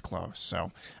even this close.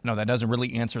 So no, that doesn't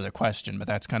really answer the question, but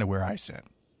that's kind of where I sit.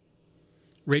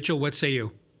 Rachel, what say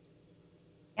you?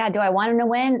 Yeah, do I want him to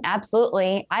win?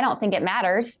 Absolutely. I don't think it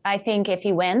matters. I think if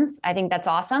he wins, I think that's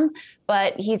awesome.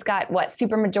 But he's got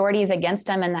super majorities against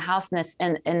him in the House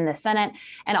and in the Senate.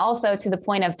 And also to the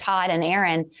point of Todd and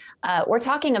Aaron, we're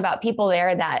talking about people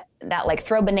there that like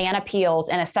throw banana peels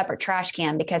in a separate trash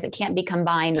can because it can't be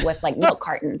combined with like milk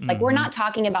cartons. Like we're not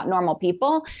talking about normal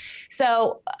people.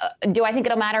 So do I think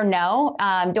it'll matter? No.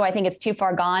 Do I think it's too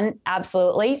far gone?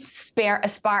 Absolutely.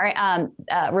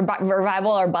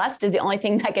 Revival or bust is the only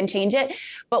thing that can change it.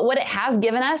 But what it has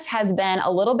given us has been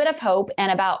a little bit of hope and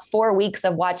about 4 weeks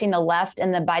of watching the left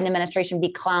and the Biden administration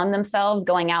beclown themselves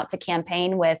going out to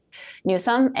campaign with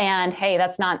Newsom. And hey,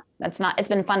 that's not, it's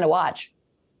been fun to watch.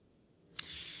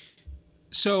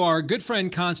 So our good friend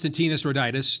Konstantinos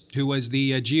Rodaitis, who was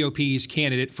the GOP's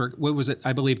candidate for, what was it?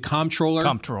 I believe comptroller.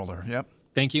 Comptroller, yep.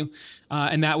 Thank you.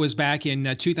 And that was back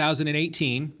in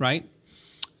 2018, right?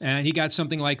 And he got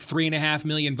something like 3.5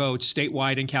 million votes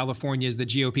statewide in California as the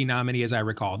GOP nominee, as I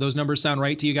recall. Those numbers sound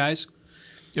right to you guys?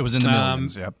 It was in the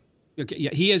millions, yep. Okay,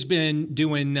 yeah, he has been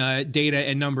doing data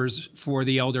and numbers for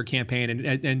the Elder campaign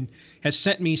and has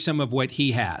sent me some of what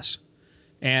he has.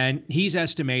 And he's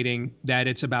estimating that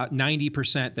it's about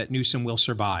 90% that Newsom will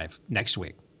survive next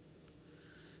week.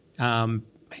 And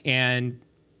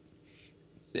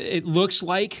it looks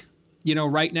like,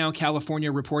 right now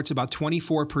California reports about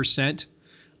 24%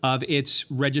 of its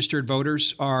registered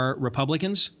voters are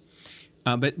Republicans.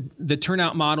 But the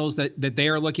turnout models that they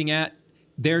are looking at,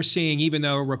 they're seeing, even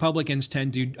though Republicans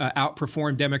tend to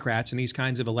outperform Democrats in these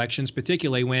kinds of elections,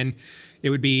 particularly when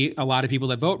it would be a lot of people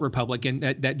that vote Republican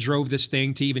that drove this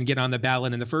thing to even get on the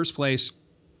ballot in the first place.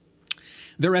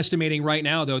 They're estimating right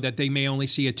now, though, that they may only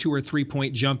see a 2 or 3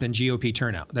 point jump in GOP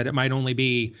turnout, that it might only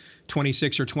be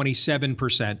 26 or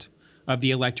 27% of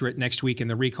the electorate next week in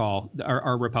the recall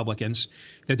are Republicans,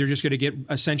 that they're just going to get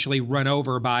essentially run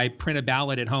over by print a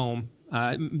ballot at home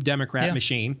Democrat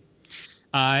machine.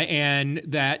 And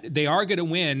that they are going to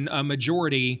win a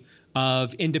majority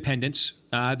of independents.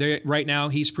 Right now,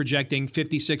 he's projecting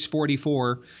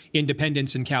 56-44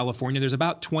 independents in California. There's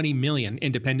about 20 million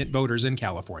independent voters in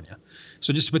California.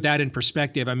 So just to put that in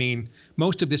perspective, I mean,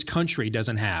 most of this country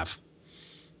doesn't have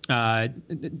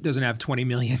 20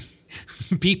 million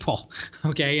people,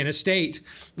 okay, in a state,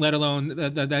 let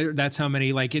alone that's how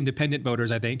many like independent voters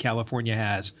I think California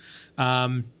has.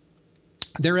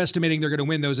 They're estimating they're going to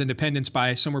win those independents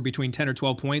by somewhere between 10 or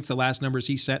 12 points, the last numbers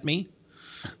he sent me.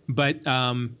 But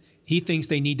he thinks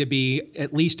they need to be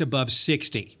at least above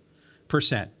 60%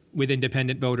 with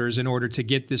independent voters in order to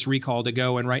get this recall to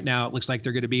go. And right now it looks like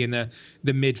they're going to be in the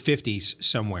mid 50s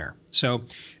somewhere. So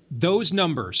those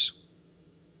numbers,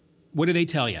 what do they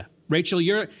tell you? Rachel,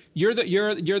 you're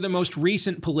the most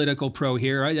recent political pro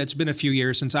here. Right? It's been a few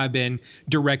years since I've been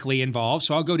directly involved.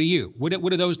 So I'll go to you. What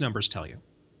do those numbers tell you?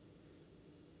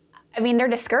 I mean, they're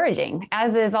discouraging,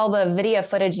 as is all the video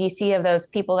footage you see of those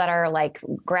people that are like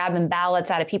grabbing ballots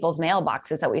out of people's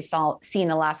mailboxes that we've seen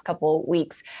the last couple of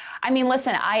weeks. I mean,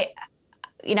 listen, I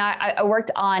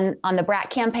worked on the Brat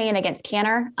campaign against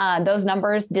Cantor. Those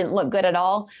numbers didn't look good at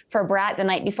all for Brat the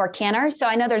night before Cantor. So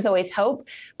I know there's always hope.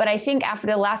 But I think after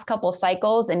the last couple of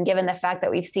cycles, and given the fact that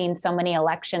we've seen so many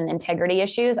election integrity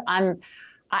issues,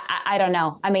 I don't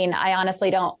know. I mean, I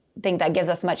honestly don't think that gives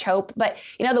us much hope. But,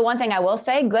 the one thing I will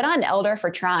say, good on Elder for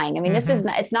trying. I mean,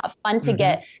 it's not fun to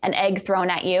get an egg thrown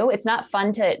at you. It's not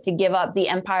fun to give up the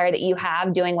empire that you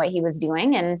have doing what he was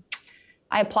doing. And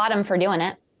I applaud him for doing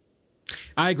it.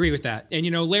 I agree with that. And,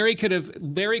 Larry could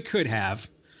have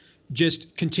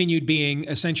just continued being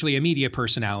essentially a media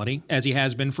personality, as he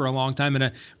has been for a long time, and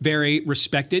a very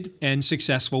respected and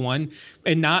successful one,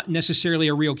 and not necessarily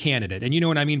a real candidate. And you know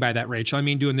what I mean by that, Rachel? I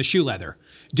mean doing the shoe leather,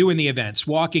 doing the events,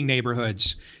 walking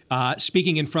neighborhoods,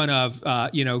 speaking in front of,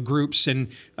 groups and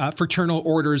fraternal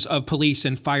orders of police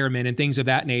and firemen and things of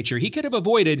that nature. He could have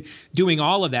avoided doing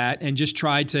all of that and just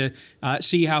tried to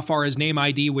see how far his name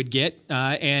ID would get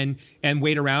and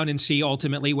wait around and see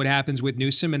ultimately what happens with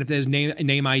Newsom. And if his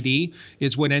name ID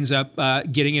is what ends up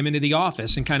getting him into the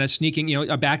office and kind of sneaking,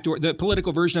 a backdoor, the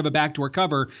political version of a backdoor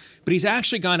cover. But he's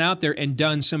actually gone out there and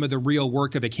done some of the real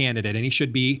work of a candidate. And he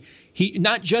should be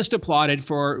not just applauded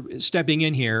for stepping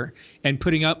in here and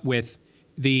putting up with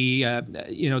the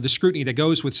scrutiny that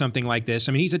goes with something like this.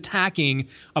 I mean, he's attacking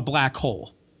a black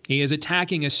hole. He is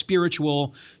attacking a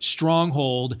spiritual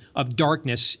stronghold of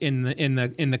darkness in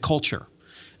the culture.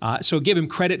 So give him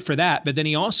credit for that. But then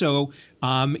he also,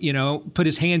 put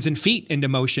his hands and feet into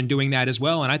motion doing that as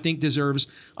well. And I think deserves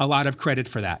a lot of credit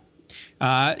for that.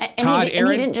 Todd,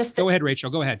 Aaron, go ahead, Rachel,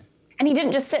 go ahead. And he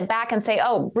didn't just sit back and say,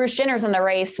 oh, Bruce Jenner's in the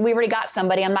race. We already got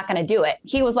somebody. I'm not going to do it.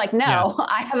 He was like, no,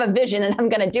 I have a vision and I'm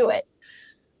going to do it.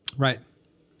 Right.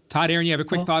 Todd, Aaron, you have a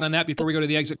quick thought on that before we go to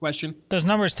the exit question? Those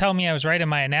numbers tell me I was right in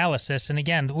my analysis. And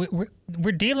again,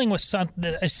 we're dealing with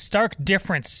a stark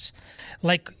difference.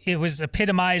 Like it was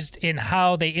epitomized in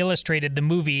how they illustrated the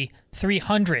movie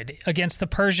 300 against the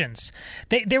Persians.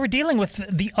 They were dealing with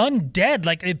the undead,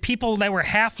 like people that were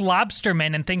half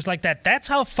lobstermen and things like that. That's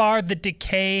how far the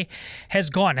decay has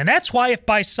gone. And that's why if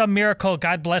by some miracle,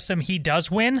 God bless him, he does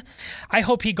win, I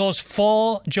hope he goes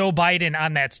full Joe Biden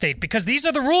on that state. Because these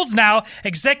are the rules now.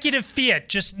 Executive fiat,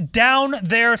 just down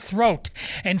their throat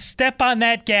and step on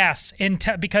that gas.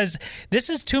 Because this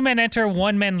is 2 men enter,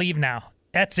 1 man leave now.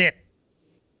 That's it.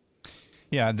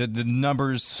 Yeah, the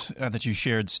numbers that you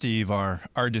shared, Steve,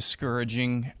 are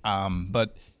discouraging.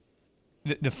 But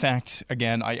the fact,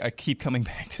 again, I keep coming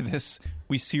back to this.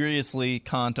 We seriously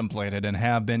contemplated and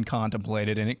have been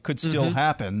contemplated, and it could still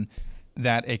happen,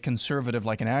 that a conservative,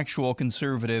 like an actual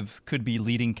conservative, could be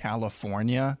leading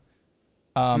California.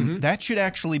 That should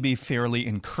actually be fairly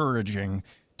encouraging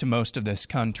to most of this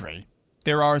country.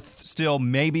 There are still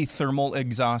maybe thermal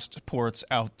exhaust ports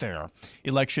out there.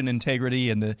 Election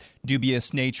integrity and the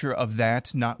dubious nature of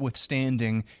that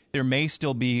notwithstanding, there may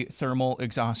still be thermal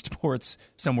exhaust ports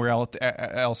somewhere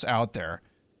else out there.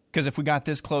 Because if we got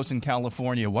this close in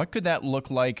California, what could that look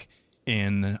like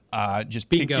in just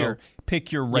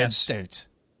pick your red state?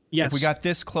 Yes. If we got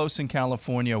this close in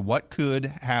California, what could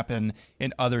happen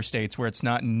in other states where it's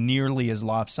not nearly as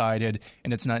lopsided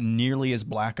and it's not nearly as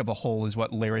black of a hole as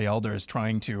what Larry Elder is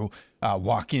trying to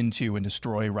walk into and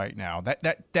destroy right now?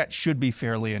 That should be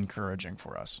fairly encouraging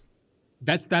for us.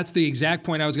 That's the exact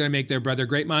point I was going to make there, brother.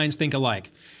 Great minds think alike.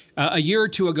 A year or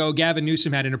two ago, Gavin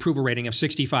Newsom had an approval rating of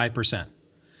 65%.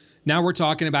 Now we're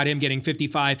talking about him getting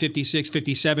 55, 56,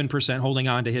 57% holding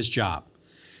on to his job.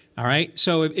 All right.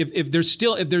 So if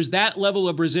there's that level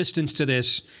of resistance to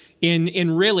this in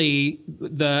really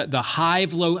the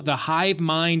hive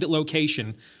mind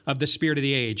location of the spirit of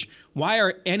the age, why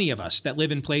are any of us that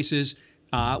live in places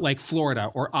like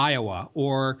Florida or Iowa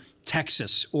or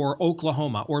Texas or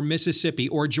Oklahoma or Mississippi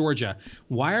or Georgia,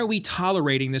 why are we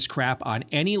tolerating this crap on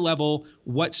any level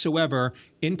whatsoever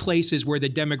in places where the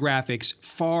demographics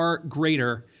far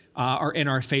greater are in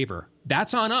our favor?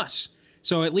 That's on us.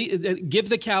 So at least give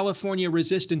the California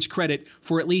resistance credit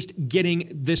for at least getting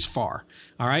this far.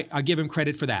 All right, I'll give him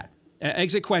credit for that.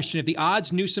 Exit question: if the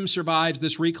odds Newsom survives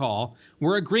this recall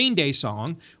were a Green Day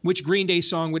song, which Green Day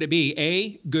song would it be?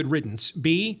 A, Good Riddance.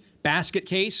 B, Basket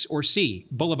Case. Or C,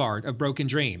 Boulevard of Broken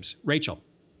Dreams? Rachel.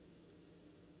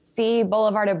 C,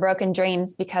 Boulevard of Broken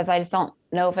Dreams, because I just don't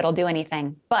know if it'll do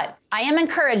anything. But I am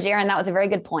encouraged, Aaron. That was a very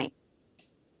good point.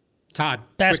 Todd.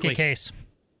 Basket Case.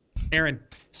 Aaron.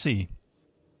 C.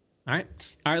 All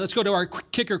right, let's go to our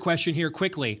kicker question here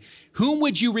quickly. Whom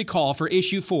would you recall for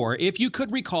issue 4? If you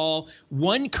could recall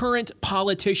one current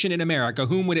politician in America,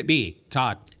 whom would it be?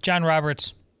 Todd. John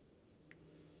Roberts.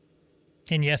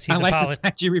 And yes, he's a politician. I like the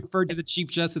fact you referred to the Chief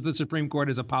Justice of the Supreme Court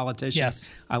as a politician. Yes.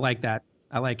 I like that.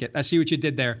 I like it. I see what you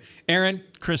did there. Aaron?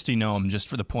 Kristi Noem, just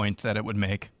for the point that it would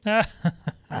make.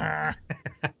 Like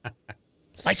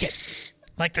it.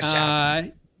 Like the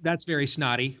sound. That's very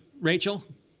snotty. Rachel?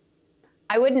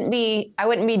 I wouldn't be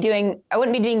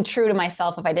being true to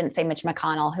myself if I didn't say Mitch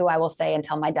McConnell, who I will say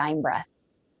until my dying breath.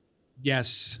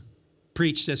 Yes.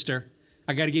 Preach, sister.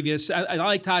 I got to give you I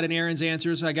like Todd and Aaron's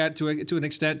answers. I got to an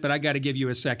extent, but I got to give you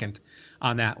a second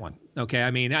on that one. Okay.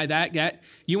 I mean, that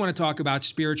you want to talk about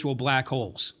spiritual black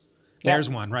holes. Yep. There's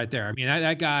one right there. I mean,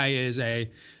 that guy is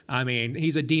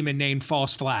he's a demon named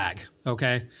False Flag.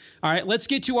 Okay. All right. Let's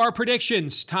get to our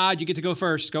predictions. Todd, you get to go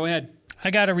first. Go ahead. I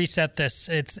got to reset this.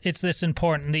 It's this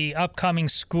important. The upcoming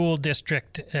school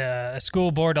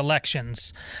board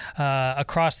elections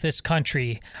across this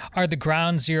country are the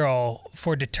ground zero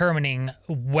for determining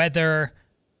whether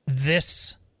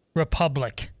this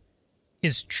republic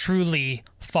is truly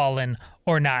fallen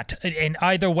or not. In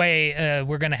either way,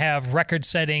 we're going to have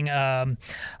record-setting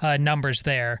numbers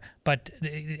there. But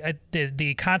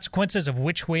the consequences of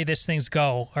which way this thing's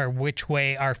go are which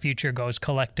way our future goes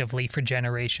collectively for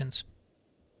generations.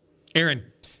 Aaron.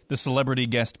 The celebrity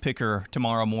guest picker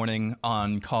tomorrow morning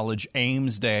on College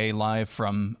Ames Day, live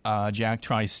from Jack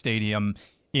Trice Stadium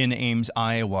in Ames,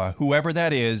 Iowa. Whoever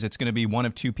that is, it's going to be one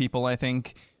of two people, I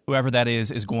think. Whoever that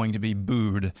is going to be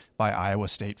booed by Iowa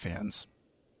State fans.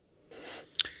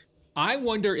 I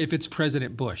wonder if it's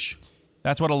President Bush.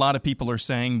 That's what a lot of people are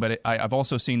saying, but I've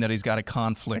also seen that he's got a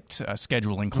conflict,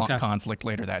 scheduling conflict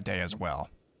later that day as well.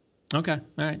 Okay.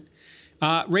 All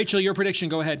right. Rachel, your prediction,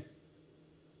 go ahead.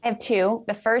 I have two.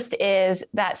 The first is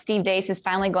that Steve Deace is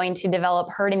finally going to develop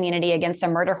herd immunity against the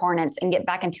murder hornets and get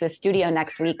back into a studio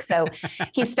next week. So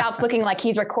he stops looking like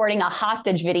he's recording a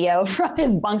hostage video from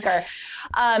his bunker.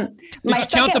 Did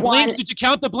you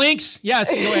count the blinks?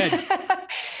 Yes, go ahead.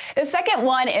 The second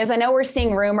one is, I know we're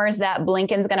seeing rumors that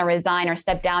Blinken's going to resign or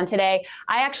step down today.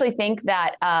 I actually think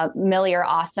that Milley or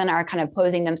Austin are kind of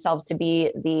posing themselves to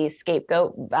be the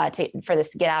scapegoat for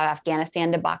this get out of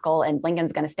Afghanistan debacle, and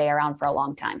Blinken's going to stay around for a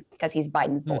long time because he's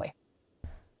Biden's boy.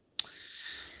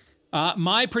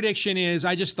 My prediction is,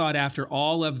 I just thought after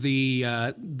all of the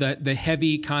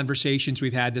heavy conversations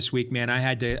we've had this week, man, I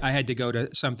had to go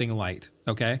to something light.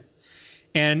 Okay.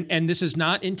 And this is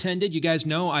not intended. You guys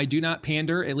know I do not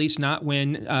pander, at least not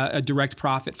when a direct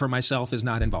profit for myself is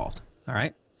not involved. All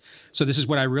right. So this is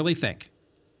what I really think.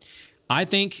 I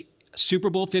think Super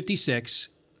Bowl 56,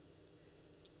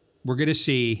 we're going to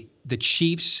see the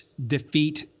Chiefs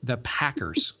defeat the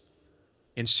Packers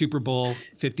in Super Bowl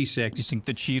 56. You think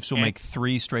the Chiefs will make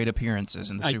 3 straight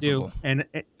appearances in the Super Bowl? And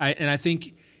I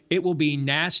think it will be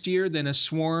nastier than a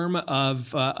swarm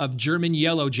of German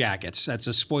yellow jackets. That's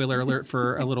a spoiler alert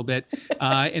for a little bit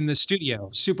in the studio.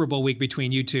 Super Bowl week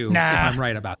between you two, if I'm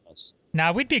right about this.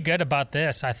 We'd be good about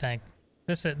this, I think.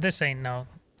 This ain't no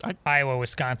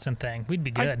Iowa-Wisconsin thing. We'd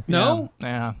be good.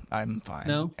 Yeah, I'm fine.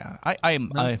 No? Yeah,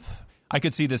 I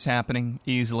could see this happening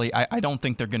easily. I don't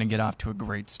think they're going to get off to a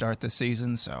great start this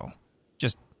season, so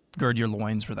just gird your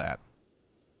loins for that.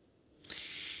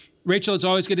 Rachel, it's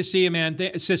always good to see you, man.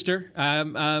 Sister,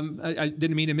 I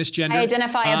didn't mean to misgender. I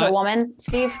identify as a woman,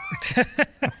 Steve.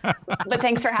 But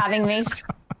thanks for having me.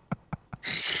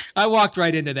 I walked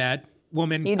right into that.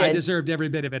 Woman, You did. I deserved every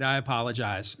bit of it. I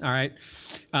apologize. All right.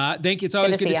 Thank you. It's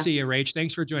always good to see you, Rach.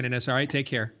 Thanks for joining us. All right. Take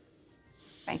care.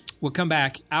 Bye. We'll come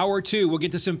back. Hour 2. We'll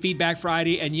get to some Feedback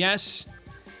Friday. And yes,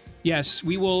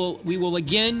 we will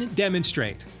again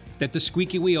demonstrate that the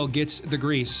squeaky wheel gets the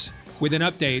grease, with an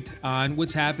update on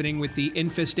what's happening with the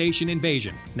infestation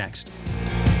invasion next.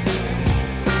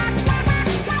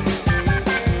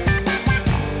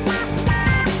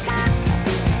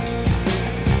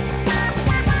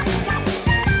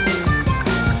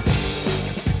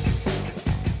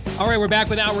 All right, we're back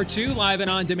with Hour 2, live and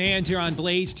on demand here on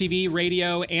Blaze TV,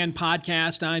 radio, and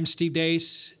podcast. I'm Steve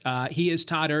Deace. He is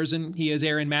Todd Erzin. He is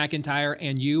Aaron McIntyre,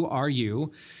 and you are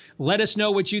you. Let us know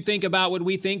what you think about what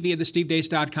we think via the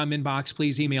stevedeace.com inbox.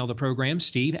 Please email the program,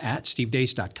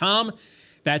 steve@stevedeace.com.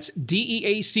 That's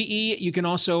DEACE. You can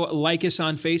also like us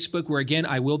on Facebook, where, again,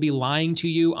 I will be lying to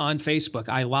you on Facebook.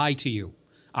 I lie to you.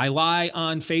 I lie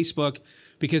on Facebook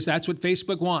because that's what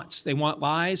Facebook wants. They want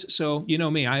lies. So you know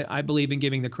me, I believe in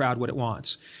giving the crowd what it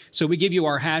wants. So we give you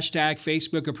our hashtag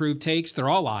Facebook approved takes. They're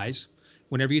all lies.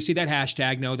 Whenever you see that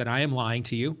hashtag, know that I am lying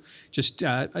to you. Just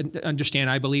understand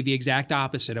I believe the exact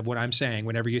opposite of what I'm saying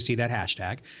whenever you see that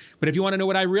hashtag. But if you want to know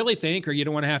what I really think, or you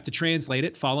don't want to have to translate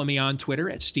it, follow me on Twitter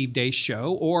at Steve Deace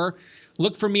Show, or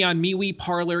look for me on MeWe,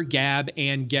 Parler, Gab,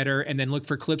 and Getter, and then look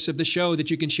for clips of the show that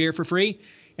you can share for free,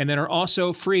 and then are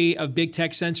also free of big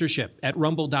tech censorship at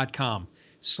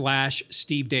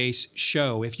rumble.com/Steve Deace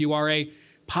Show. If you are a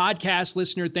podcast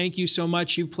listener, thank you so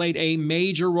much. You've played a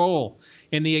major role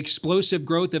in the explosive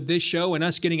growth of this show and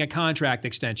us getting a contract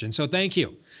extension. So thank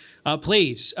you.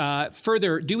 Please,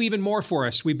 further, do even more for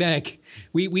us. We beg.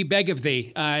 We beg of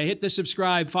thee. Hit the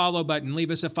subscribe, follow button.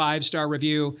 Leave us a 5-star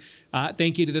review.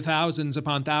 Thank you to the thousands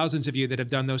upon thousands of you that have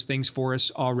done those things for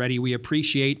us already. We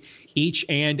appreciate each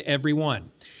and every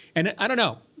one. And I don't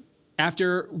know,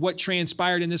 after what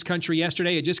transpired in this country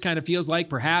yesterday, it just kind of feels like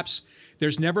perhaps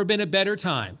there's never been a better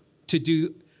time to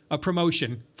do a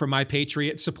promotion for My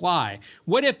Patriot Supply.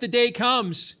 What if the day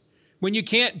comes when you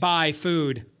can't buy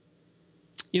food?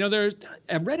 You know,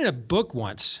 I read in a book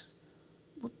once,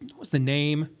 what was the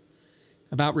name,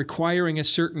 about requiring a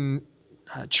certain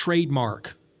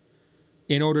trademark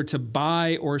in order to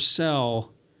buy or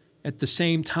sell at the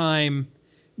same time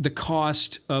the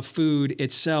cost of food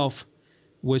itself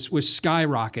was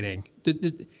skyrocketing.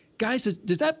 Guys,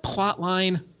 does that plot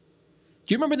line, do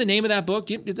you remember the name of that book?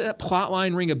 Does that plot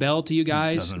line ring a bell to you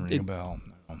guys? It doesn't ring a bell,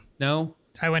 no. No?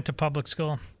 I went to public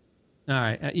school. All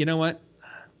right. You know what?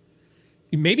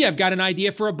 Maybe I've got an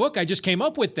idea for a book I just came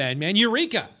up with then, man.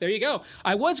 Eureka. There you go.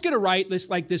 I was going to write this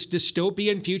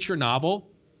dystopian future novel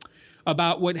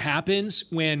about what happens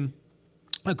when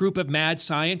a group of mad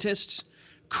scientists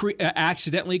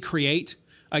accidentally create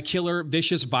a killer,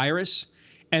 vicious virus,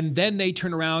 and then they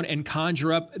turn around and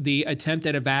conjure up the attempt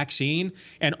at a vaccine,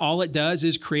 and all it does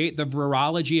is create the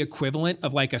virology equivalent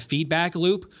of like a feedback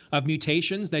loop of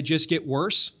mutations that just get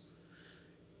worse.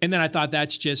 And then I thought,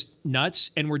 that's just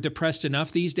nuts, and we're depressed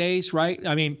enough these days, right?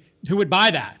 I mean, who would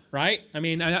buy that, right? I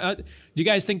mean, do you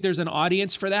guys think there's an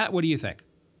audience for that? What do you think?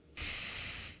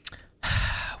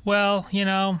 Well, you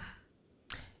know,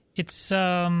 it's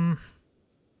the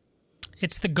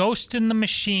ghost in the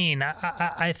machine.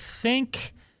 I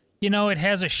think, you know, it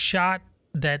has a shot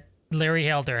that Larry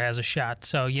Elder has a shot.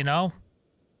 So, you know,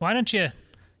 why don't you?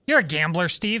 You're a gambler,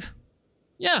 Steve.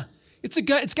 Yeah, it's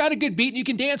got a good beat, and you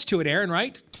can dance to it, Aaron,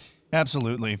 right?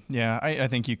 Absolutely. Yeah, I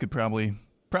think you could probably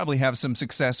have some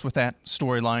success with that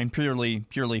storyline.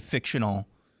 Purely fictional,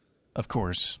 of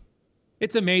course.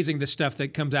 It's amazing the stuff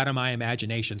that comes out of my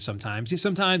imagination sometimes.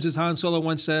 Sometimes, as Han Solo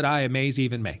once said, I amaze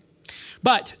even me.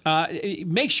 But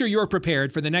make sure you're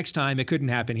prepared for the next time it couldn't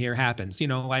happen here happens. You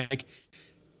know, like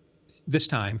this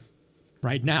time,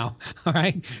 right now. All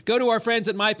right. Go to our friends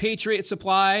at My Patriot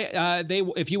Supply.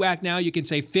 If you act now, you can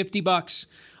save $50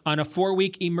 on a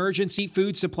 4-week emergency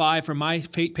food supply from My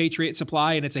Patriot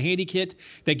Supply. And it's a handy kit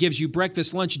that gives you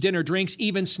breakfast, lunch, dinner, drinks,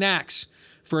 even snacks,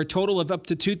 for a total of up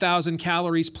to 2,000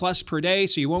 calories plus per day,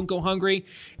 so you won't go hungry,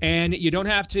 and you don't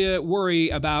have to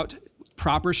worry about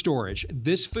proper storage.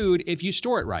 This food, if you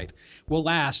store it right, will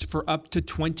last for up to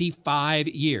 25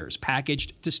 years,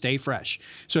 packaged to stay fresh.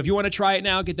 So if you want to try it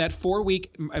now, get that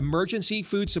 4-week emergency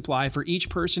food supply for each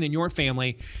person in your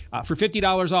family for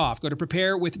 $50 off. Go to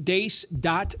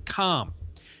preparewithdace.com.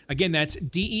 Again, that's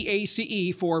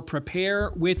DEACE for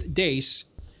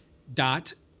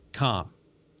preparewithdace.com.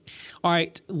 All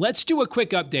right, let's do a quick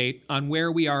update on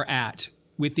where we are at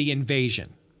with the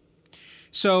invasion.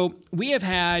 So we have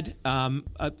had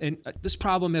this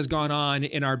problem has gone on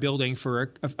in our building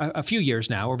for a few years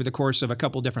now, over the course of a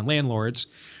couple different landlords,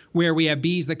 where we have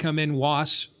bees that come in,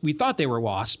 wasps. We thought they were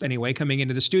wasps anyway, coming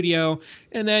into the studio.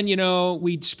 And then, you know,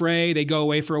 we'd spray, they go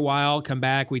away for a while, come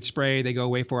back, we'd spray, they go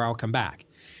away for a while, come back.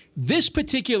 This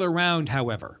particular round,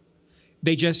 however,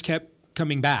 they just kept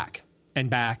coming back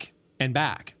and back and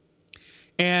back.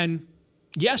 And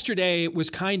yesterday was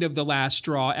kind of the last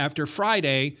straw after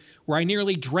Friday, where I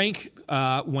nearly drank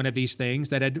one of these things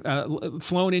that had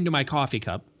flown into my coffee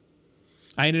cup.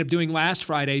 I ended up doing last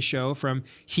Friday's show from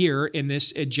here in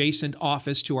this adjacent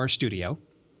office to our studio.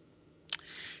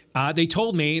 They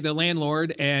told me, the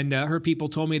landlord and her people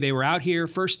told me they were out here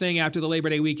first thing after the Labor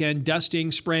Day weekend,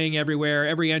 dusting, spraying everywhere,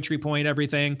 every entry point,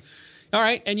 everything. All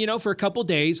right. And, you know, for a couple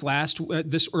days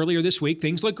earlier this week,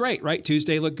 things looked great, right?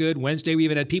 Tuesday looked good. Wednesday, we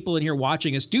even had people in here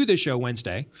watching us do the show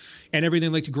Wednesday, and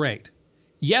everything looked great.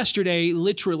 Yesterday,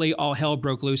 literally all hell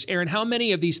broke loose. Aaron, how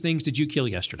many of these things did you kill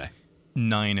yesterday?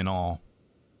 9 in all.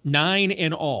 9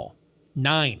 in all.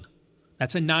 9.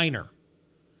 That's a niner.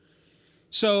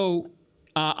 So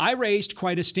I raised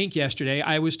quite a stink yesterday.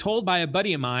 I was told by a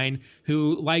buddy of mine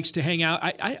who likes to hang out.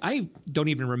 I don't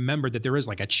even remember that there is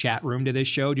like a chat room to this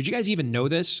show. Did you guys even know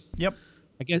this? Yep.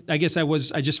 I guess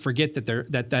I just forget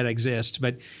that exists.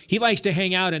 But he likes to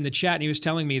hang out in the chat, and he was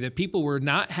telling me that people were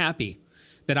not happy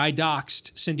that I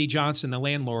doxed Cindy Johnson, the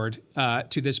landlord,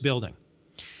 to this building.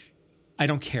 I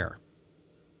don't care.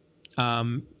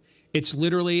 It's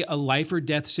literally a life or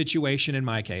death situation in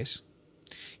my case.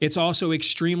 It's also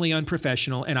extremely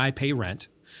unprofessional, and I pay rent.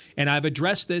 And I've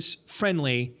addressed this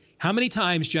friendly. How many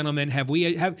times, gentlemen, have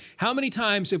we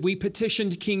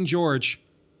petitioned King George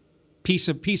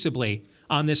peaceably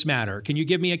on this matter? Can you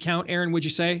give me a count, Aaron? Would you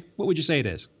say? What would you say it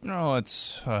is? Oh,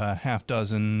 it's half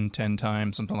dozen, 10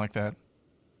 times, something like that.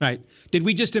 Right. Did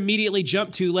we just immediately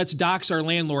jump to let's dox our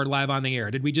landlord live on the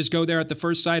air? Did we just go there at the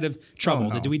first sign of trouble? Oh,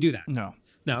 no. Did we do that?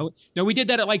 No, we did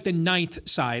that at like the 9th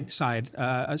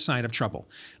sign of trouble.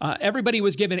 Everybody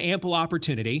was given ample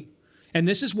opportunity. And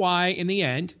this is why, in the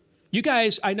end,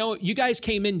 I know you guys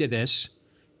came into this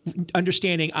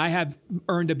understanding I have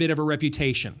earned a bit of a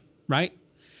reputation, right?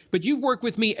 But you've worked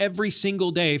with me every single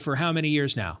day for how many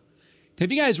years now?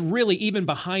 Have you guys really, even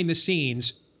behind the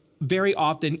scenes, very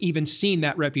often even seen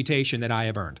that reputation that I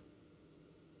have earned?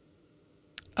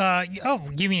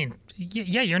 You mean,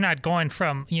 yeah, you're not going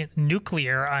from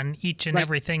nuclear on each and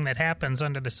everything that happens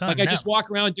under the sun. Like I just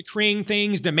walk around decreeing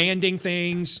things, demanding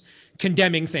things,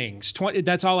 condemning things.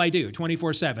 That's all I do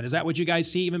 24/7. Is that what you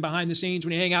guys see even behind the scenes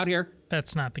when you hang out here?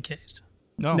 That's not the case.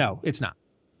 No, it's not.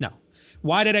 No.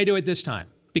 Why did I do it this time?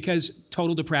 Because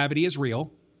total depravity is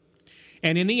real.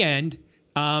 And in the end,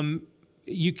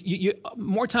 you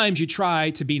more times you try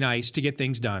to be nice to get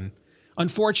things done.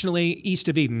 Unfortunately, East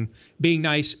of Eden, being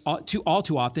nice all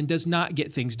too often, does not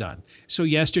get things done. So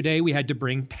yesterday we had to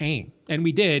bring pain, and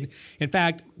we did. In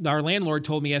fact, our landlord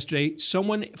told me yesterday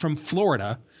someone from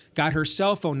Florida got her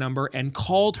cell phone number and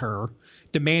called her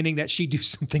demanding that she do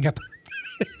something about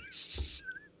this.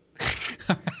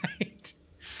 All right.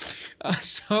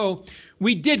 So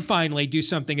we did finally do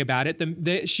something about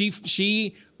it.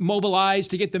 She mobilized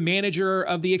to get the manager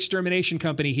of the extermination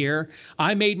company here.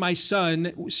 I made my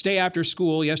son stay after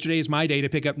school. Yesterday is my day to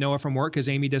pick up Noah from work because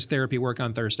Amy does therapy work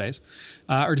on Thursdays,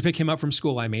 or to pick him up from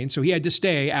school, I mean. So he had to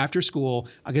stay after school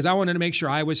because I wanted to make sure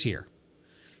I was here.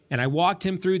 And I walked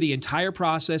him through the entire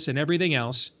process and everything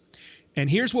else. And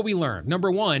here's what we learned.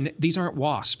 Number one, these aren't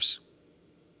wasps.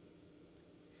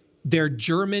 They're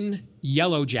German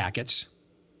yellow jackets.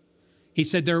 He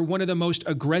said they're one of the most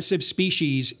aggressive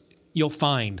species you'll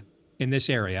find in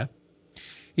this area.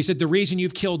 He said the reason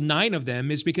you've killed 9 of them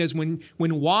is because when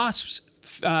wasps,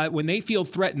 when they feel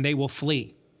threatened, they will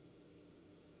flee.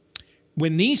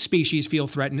 When these species feel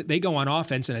threatened, they go on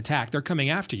offense and attack. They're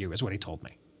coming after you, is what he told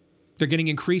me. They're getting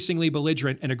increasingly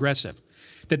belligerent and aggressive.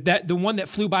 The one that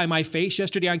flew by my face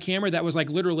yesterday on camera, that was like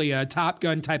literally a Top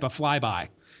Gun type of flyby.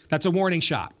 That's a warning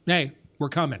shot. Hey, we're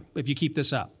coming if you keep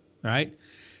this up. All right.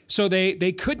 So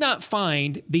they could not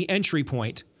find the entry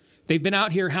point. They've been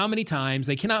out here how many times?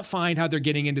 They cannot find how they're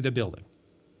getting into the building.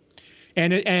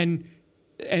 And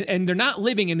they're not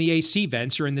living in the AC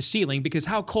vents or in the ceiling, because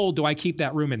how cold do I keep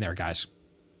that room in there, guys?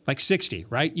 Like 60,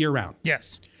 right? Year round.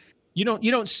 Yes. You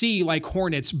don't see like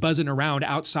hornets buzzing around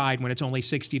outside when it's only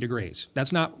 60 degrees.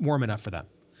 That's not warm enough for them.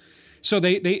 So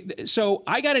so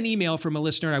I got an email from a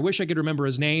listener. I wish I could remember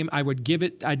his name. I'd give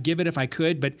it if I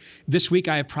could, but this week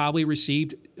I have probably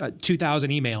received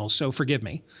 2,000 emails, so forgive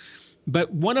me.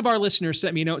 But one of our listeners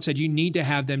sent me a note and said, you need to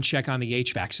have them check on the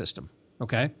HVAC system.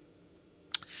 Okay.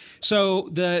 So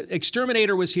the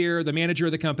exterminator was here. The manager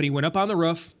of the company went up on the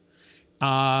roof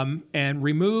and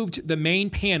removed the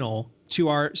main panel to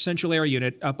our central air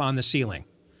unit up on the ceiling.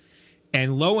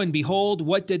 And lo and behold,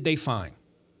 what did they find?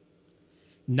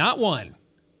 Not 1,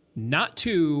 not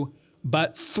 2,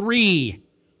 but 3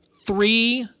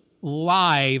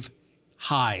 live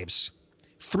hives,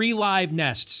 3 live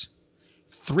nests,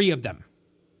 3 of them.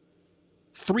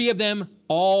 3 of them,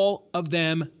 all of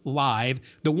them live.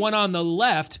 The one on the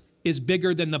left is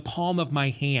bigger than the palm of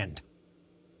my hand.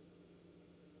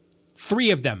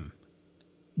 3 of them,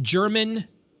 German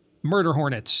murder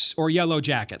hornets or yellow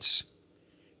jackets.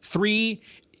 3.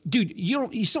 Dude, you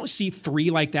don't see 3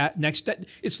 like that next.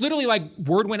 It's literally like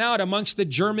word went out amongst the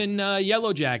German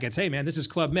yellow jackets. Hey man, this is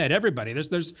Club Med. Everybody,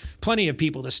 there's plenty of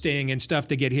people to sting and stuff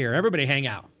to get here. Everybody hang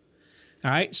out. All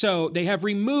right. So they have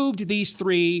removed these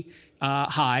 3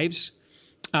 hives.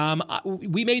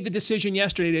 We made the decision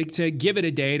yesterday to give it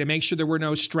a day to make sure there were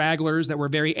no stragglers that were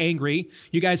very angry.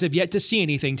 You guys have yet to see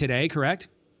anything today, correct?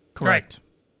 Correct.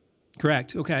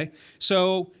 Correct. Okay.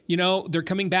 So, they're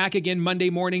coming back again Monday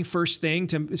morning, first thing,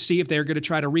 to see if they're going to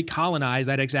try to recolonize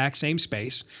that exact same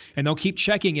space. And they'll keep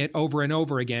checking it over and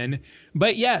over again.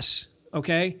 But yes,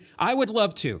 okay, I would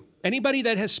love to. Anybody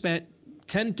that has spent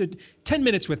 10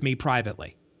 minutes with me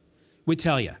privately would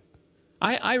tell you,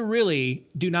 I really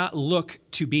do not look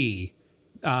to be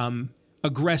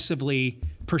aggressively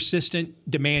persistent,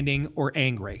 demanding, or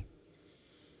angry.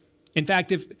 In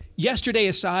fact, if yesterday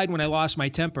aside, when I lost my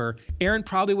temper, Aaron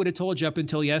probably would have told you up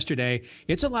until yesterday,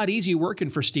 it's a lot easier working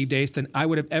for Steve Deace than I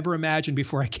would have ever imagined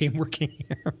before I came working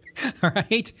here. All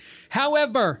right.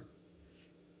 However,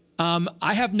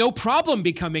 I have no problem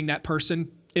becoming that person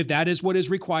if that is what is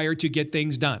required to get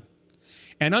things done.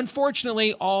 And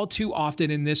unfortunately, all too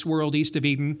often in this world east of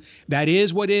Eden, that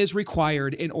is what is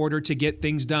required in order to get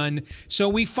things done. So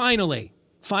we finally,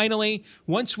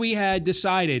 once we had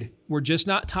decided we're just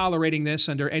not tolerating this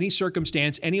under any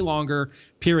circumstance any longer,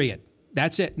 period.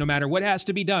 That's it. No matter what has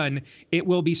to be done, it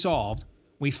will be solved.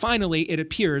 We finally, it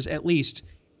appears, at least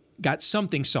got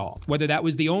something solved. Whether that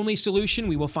was the only solution,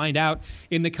 we will find out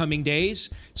in the coming days.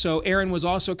 So Aaron was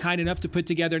also kind enough to put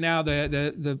together now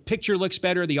the picture looks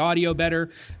better, the audio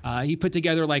better. He put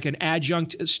together like an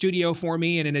adjunct studio for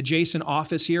me in an adjacent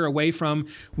office here away from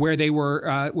where they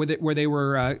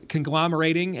were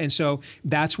conglomerating. And so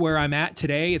that's where I'm at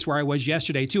today. It's where I was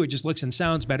yesterday too. It just looks and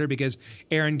sounds better because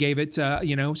Aaron gave it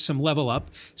some level up.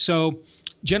 So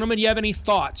gentlemen, you have any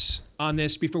thoughts on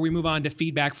this before we move on to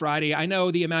Feedback Friday? I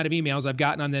know the amount of emails I've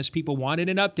gotten on this. People wanted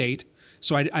an update,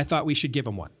 so I thought we should give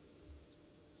them one.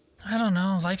 I don't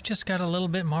know. Life just got a little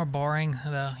bit more boring,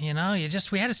 though. We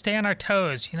had to stay on our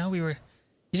toes. You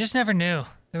just never knew.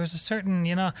 There was a certain,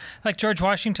 like George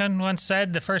Washington once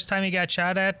said, the first time he got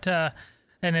shot at,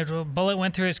 and a bullet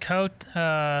went through his coat.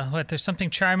 There's something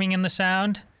charming in the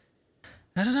sound.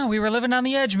 I don't know. We were living on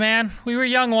the edge, man. We were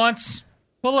young once.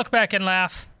 We'll look back and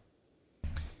laugh.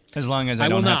 As long as I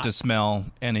don't have to smell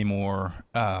any more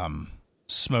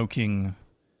smoking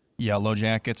Yellow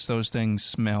Jackets, those things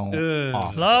smell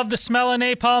awful. Love the smell of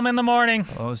napalm in the morning.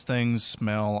 Those things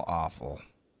smell awful.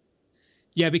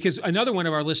 Yeah, because another one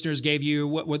of our listeners gave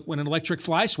you an electric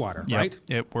fly swatter, right?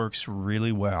 It works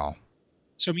really well.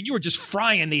 So, I mean, you were just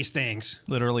frying these things.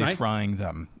 Literally right? frying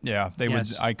them. Yeah, they would.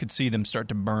 I could see them start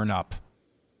to burn up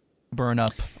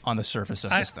on the surface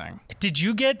of this thing. Did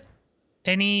you get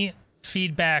any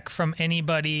feedback from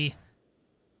anybody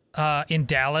in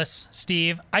Dallas,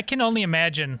 Steve? I can only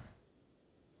imagine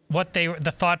what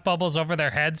the thought bubbles over their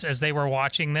heads as they were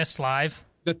watching this live.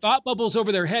 The thought bubbles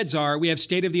over their heads are, we have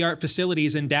state-of-the-art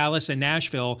facilities in Dallas and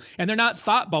Nashville, and they're not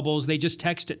thought bubbles. They just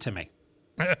text it to me.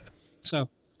 So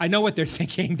I know what they're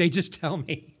thinking. They just tell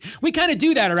me. We kind of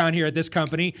do that around here at this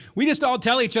company. We just all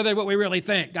tell each other what we really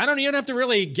think. I don't even have to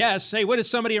really guess. Hey, what does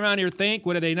somebody around here think?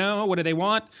 What do they know? What do they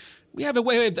want? We have a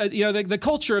way of, the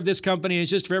culture of this company is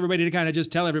just for everybody to kind of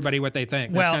just tell everybody what they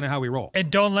think. That's kind of how we roll.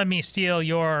 And don't let me steal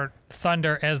your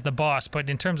thunder as the boss, but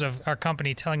in terms of our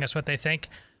company telling us what they think,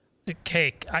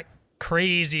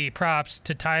 crazy props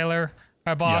to Tyler,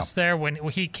 our boss there, when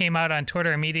he came out on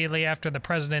Twitter immediately after the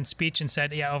president's speech and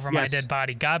said, over my dead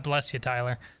body. God bless you,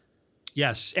 Tyler.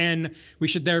 Yes, and we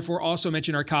should therefore also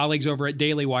mention our colleagues over at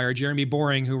Daily Wire, Jeremy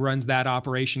Boring, who runs that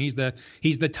operation. He's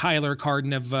the Tyler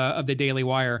Carden of the Daily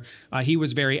Wire. He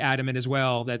was very adamant as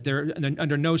well that they're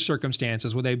under no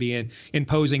circumstances will they be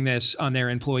imposing this on their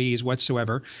employees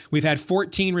whatsoever. We've had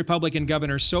 14 Republican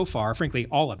governors so far. Frankly,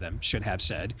 all of them should have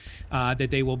said that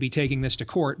they will be taking this to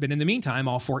court. But in the meantime,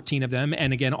 all 14 of them,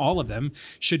 and again, all of them,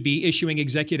 should be issuing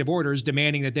executive orders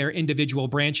demanding that their individual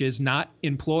branches not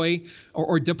employ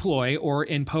or deploy or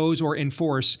impose or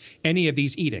enforce any of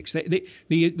these edicts. The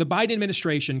Biden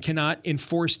administration cannot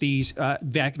enforce these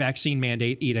vaccine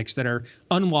mandate edicts that are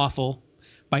unlawful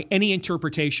by any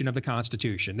interpretation of the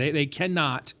Constitution. They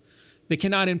cannot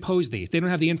impose these. They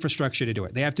don't have the infrastructure to do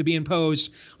it. They have to be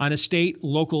imposed on a state,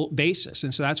 local basis.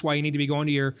 And so that's why you need to be going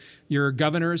to your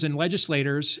governors and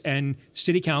legislators and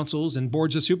city councils and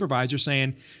boards of supervisors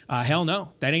saying, hell no,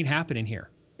 that ain't happening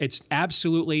here. It's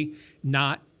absolutely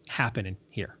not happening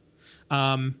here.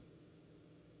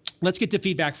 Let's get to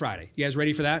Feedback Friday. You guys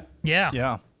ready for that?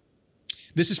 Yeah.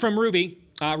 This is from Ruby.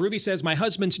 Ruby says, my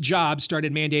husband's job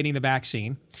started mandating the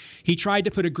vaccine. He tried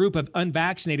to put a group of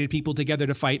unvaccinated people together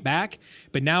to fight back,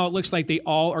 but now it looks like they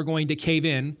all are going to cave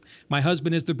in. My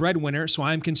husband is the breadwinner, so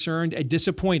I'm concerned and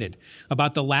disappointed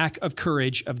about the lack of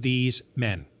courage of these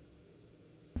men.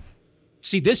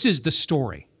 See, this is the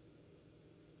story.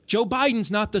 Joe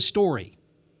Biden's not the story.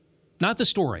 Not the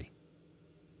story.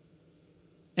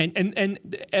 And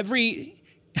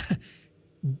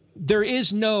there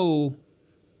is no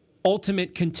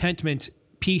ultimate contentment,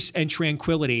 peace, and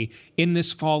tranquility in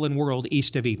this fallen world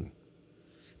east of Eden.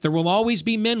 There will always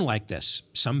be men like this,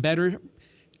 some better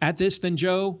at this than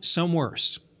Joe, some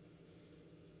worse.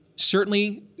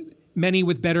 Certainly many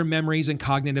with better memories and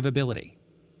cognitive ability.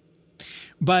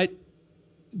 But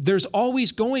there's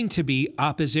always going to be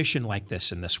opposition like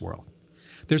this in this world.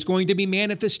 There's going to be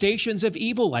manifestations of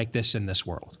evil like this in this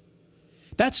world.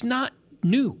 That's not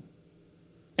new.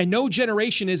 And no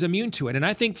generation is immune to it. And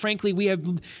I think, frankly, we have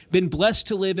been blessed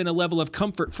to live in a level of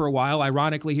comfort for a while,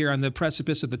 ironically here on the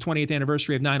precipice of the 20th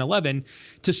anniversary of 9/11,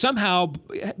 to somehow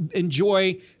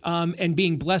enjoy and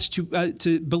being blessed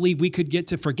to believe we could get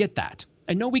to forget that.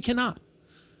 And no, we cannot.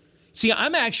 See, I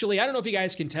don't know if you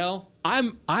guys can tell,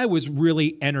 I was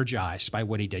really energized by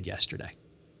what he did yesterday.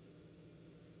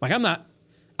 Like, I'm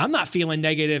not feeling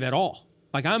negative at all.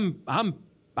 Like,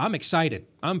 I'm excited.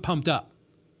 I'm pumped up.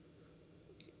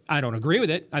 I don't agree with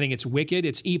it. I think it's wicked.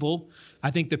 It's evil.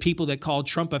 I think the people that called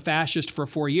Trump a fascist for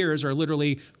 4 years are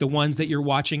literally the ones that you're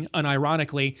watching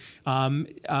unironically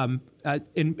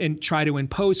and try to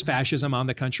impose fascism on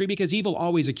the country, because evil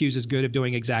always accuses good of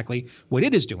doing exactly what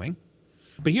it is doing.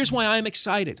 But here's why I'm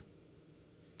excited.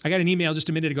 I got an email just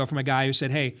a minute ago from a guy who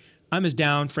said, hey, I'm as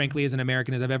down, frankly, as an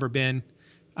American as I've ever been.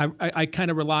 I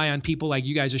kind of rely on people like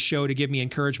you guys' show to give me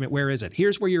encouragement. Where is it?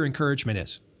 Here's where your encouragement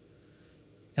is.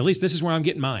 At least this is where I'm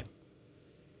getting mine.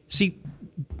 See,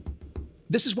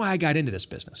 this is why I got into this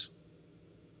business.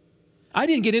 I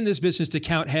didn't get into this business to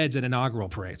count heads at inaugural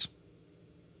parades.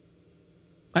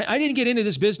 I didn't get into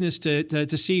this business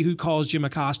to see who calls Jim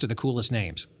Acosta the coolest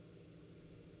names.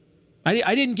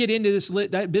 I didn't get into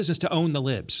that business to own the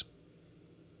libs,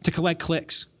 to collect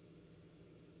clicks.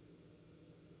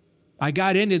 I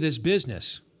got into this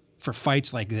business for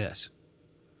fights like this.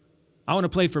 I want to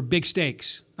play for big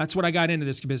stakes. That's what I got into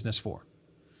this business for.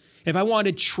 If I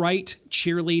wanted trite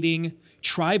cheerleading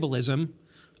tribalism,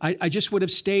 I just would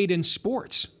have stayed in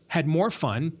sports, had more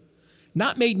fun,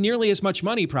 not made nearly as much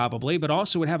money probably, but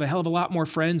also would have a hell of a lot more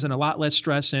friends and a lot less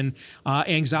stress and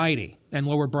anxiety and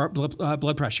lower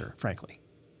blood pressure, frankly.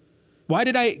 Why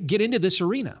did I get into this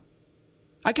arena?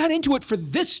 I got into it for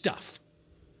this stuff.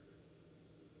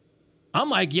 I'm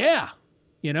like, yeah,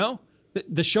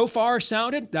 the shofar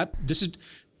sounded. This is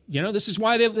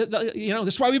why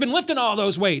this is why we've been lifting all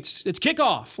those weights. It's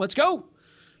kickoff. Let's go.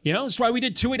 This is why we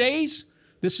did 2-a-days.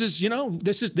 This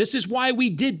is why we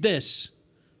did this,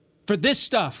 for this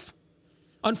stuff.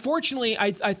 Unfortunately,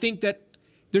 I think that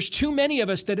there's too many of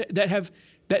us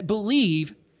that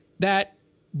believe that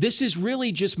this is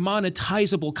really just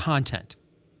monetizable content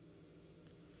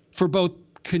for both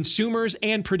consumers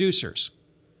and producers.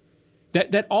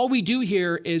 That all we do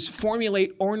here is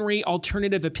formulate ornery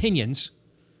alternative opinions,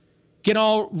 get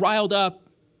all riled up,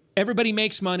 everybody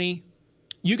makes money,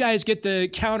 you guys get the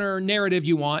counter narrative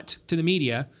you want to the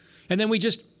media, and then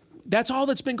that's all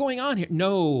that's been going on here.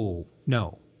 No.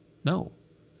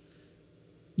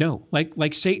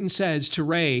 Like Satan says to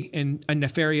Ray in A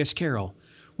Nefarious Carol,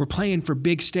 we're playing for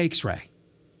big stakes, Ray.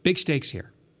 Big stakes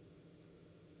here.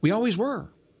 We always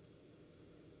were.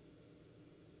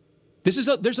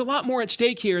 There's a lot more at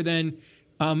stake here than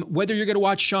whether you're going to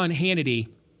watch Sean Hannity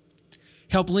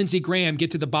help Lindsey Graham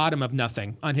get to the bottom of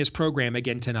nothing on his program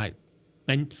again tonight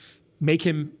and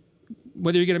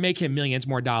whether you're going to make him millions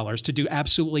more dollars to do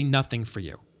absolutely nothing for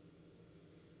you.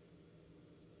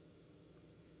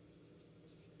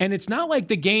 And it's not like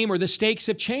the game or the stakes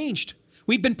have changed.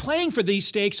 We've been playing for these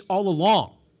stakes all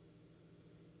along.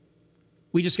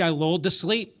 We just got lulled to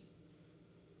sleep.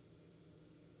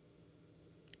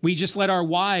 We just let our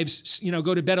wives,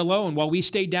 go to bed alone while we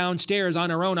stayed downstairs on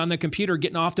our own on the computer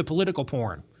getting off to political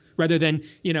porn rather than,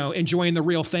 enjoying the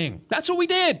real thing. That's what we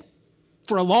did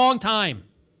for a long time.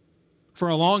 For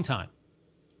a long time.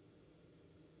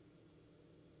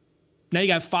 Now you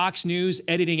got Fox News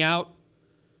editing out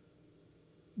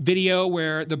video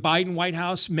where the Biden White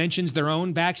House mentions their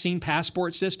own vaccine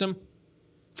passport system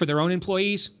for their own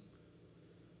employees.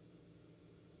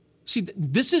 See,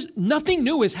 nothing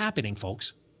new is happening,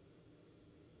 folks.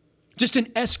 Just a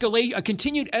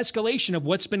continued escalation of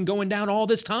what's been going down all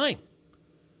this time.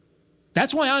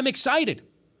 That's why I'm excited.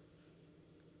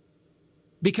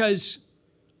 Because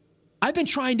I've been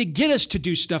trying to get us to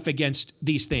do stuff against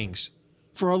these things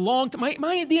for a long time,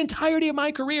 the entirety of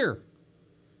my career.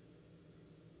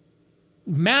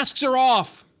 Masks are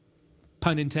off,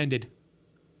 pun intended.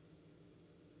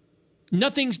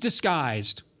 Nothing's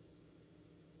disguised.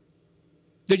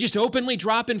 They're just openly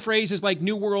dropping phrases like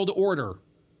New World Order.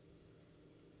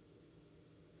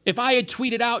 If I had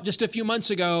tweeted out just a few months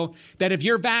ago that if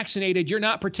you're vaccinated, you're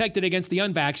not protected against the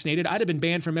unvaccinated, I'd have been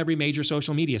banned from every major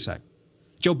social media site.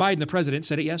 Joe Biden, the president,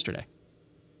 said it yesterday.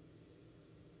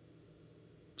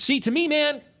 See, to me,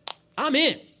 man, I'm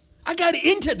in. I got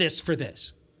into this for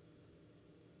this.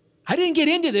 I didn't get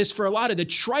into this for a lot of the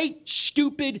trite,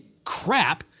 stupid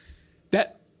crap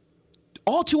that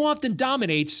all too often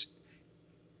dominates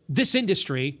this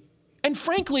industry. And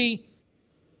frankly,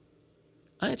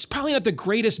 it's probably not the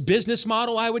greatest business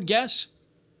model, I would guess,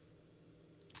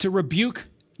 to rebuke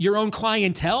your own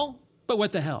clientele, but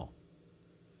what the hell?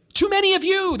 Too many of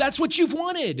you, that's what you've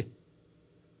wanted.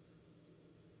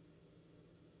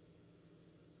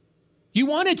 You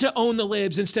wanted to own the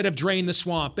libs instead of drain the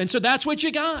swamp, and so that's what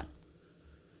you got.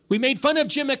 We made fun of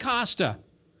Jim Acosta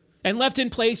and left in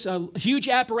place a huge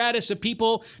apparatus of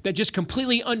people that just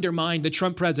completely undermined the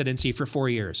Trump presidency for 4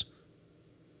 years.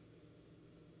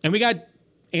 And we got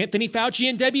Anthony Fauci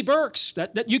and Debbie Birx.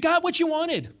 That you got what you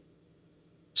wanted.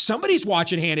 Somebody's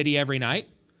watching Hannity every night.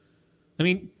 I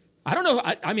mean, I don't know.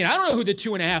 I don't know who the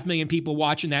 2.5 million people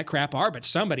watching that crap are, but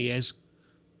somebody is.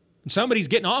 And somebody's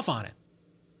getting off on it.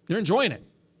 They're enjoying it.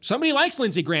 Somebody likes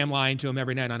Lindsey Graham lying to him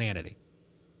every night on Hannity.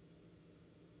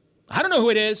 I don't know who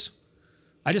it is.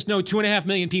 I just know 2.5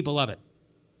 million people love it.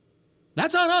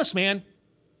 That's on us, man.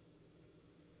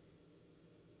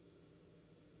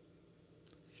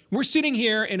 We're sitting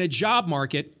here in a job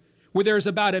market where there's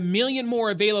about 1 million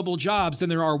more available jobs than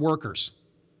there are workers.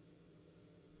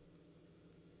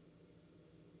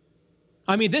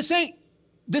 I mean, this ain't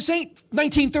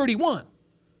 1931.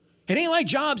 It ain't like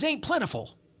jobs ain't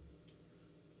plentiful.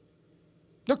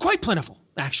 They're quite plentiful,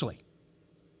 actually.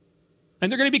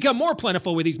 And they're going to become more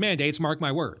plentiful with these mandates, mark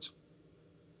my words.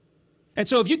 And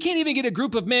so if you can't even get a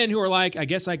group of men who are like, I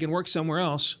guess I can work somewhere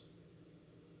else.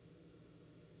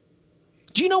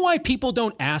 Do you know why people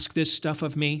don't ask this stuff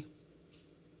of me?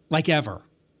 Like ever.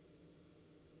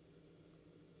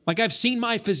 Like, I've seen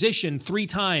my physician 3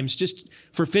 times just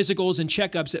for physicals and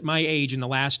checkups at my age in the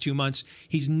last 2 months.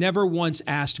 He's never once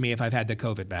asked me if I've had the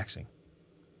COVID vaccine,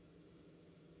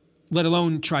 let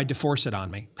alone tried to force it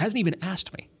on me. Hasn't even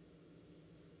asked me.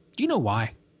 Do you know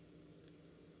why?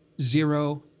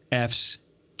 0 F's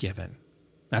given.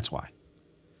 That's why.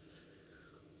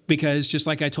 Because just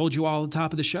like I told you all at the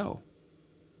top of the show,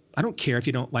 I don't care if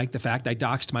you don't like the fact I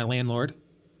doxed my landlord.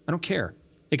 I don't care.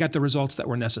 It got the results that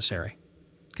were necessary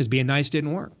because being nice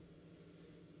didn't work.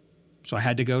 So I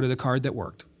had to go to the card that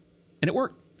worked. And it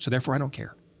worked. So therefore, I don't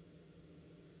care.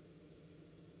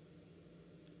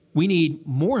 We need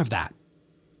more of that.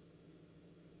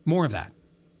 More of that.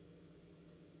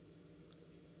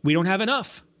 We don't have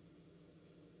enough.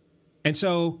 And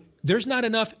so there's not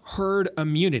enough herd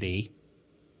immunity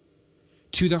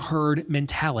to the herd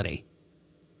mentality.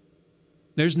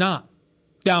 There's not.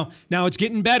 Now it's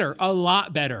getting better, a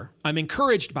lot better. I'm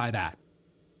encouraged by that.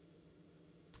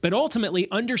 But ultimately,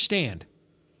 understand,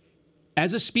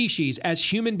 as a species, as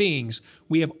human beings,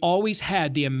 we have always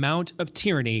had the amount of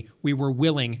tyranny we were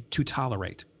willing to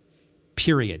tolerate.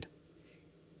 Period.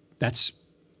 That's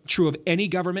true of any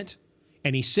government,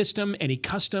 any system, any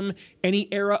custom, any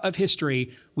era of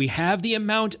history. We have the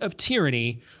amount of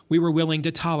tyranny we were willing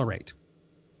to tolerate.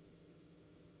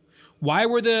 Why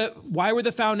were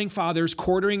the founding fathers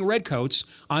quartering redcoats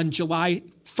on July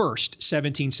 1st,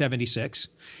 1776?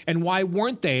 And why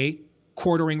weren't they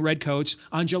quartering redcoats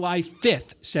on July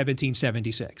 5th,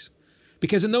 1776?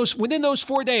 Because within those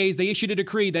 4 days, they issued a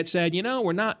decree that said,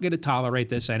 we're not going to tolerate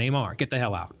this anymore. Get the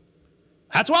hell out.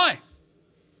 That's why.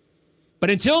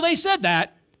 But until they said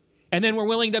that, and then were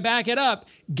willing to back it up,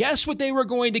 guess what they were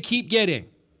going to keep getting?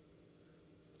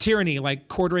 Tyranny, like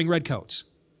quartering redcoats.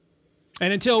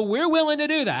 And until we're willing to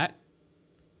do that,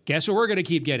 guess what we're going to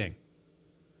keep getting?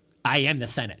 I am the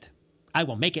Senate. I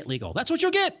will make it legal. That's what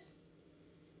you'll get.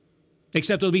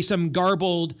 Except it'll be some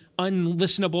garbled,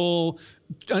 unlistenable,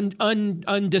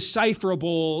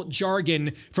 undecipherable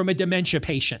jargon from a dementia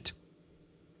patient.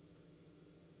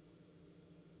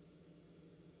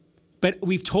 But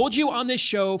we've told you on this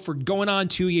show for going on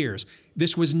 2 years,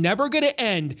 this was never going to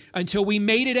end until we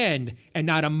made it end, and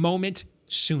not a moment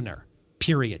sooner.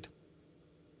 Period.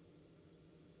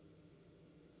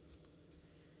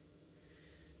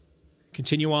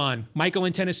 Continue on. Michael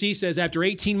in Tennessee says, after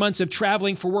 18 months of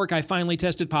traveling for work, I finally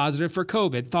tested positive for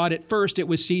COVID. Thought at first it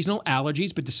was seasonal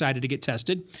allergies, but decided to get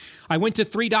tested. I went to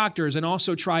 3 doctors and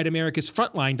also tried America's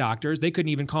Frontline doctors. They couldn't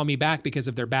even call me back because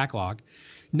of their backlog.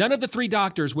 None of the 3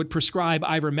 doctors would prescribe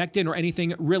ivermectin or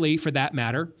anything really for that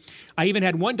matter. I even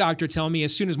had one doctor tell me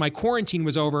as soon as my quarantine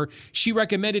was over, she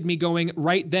recommended me going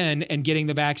right then and getting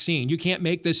the vaccine. You can't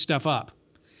make this stuff up.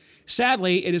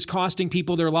 Sadly, it is costing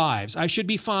people their lives. I should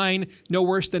be fine, no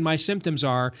worse than my symptoms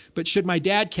are, but should my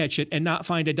dad catch it and not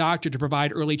find a doctor to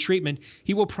provide early treatment,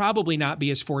 he will probably not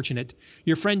be as fortunate.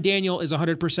 Your friend Daniel is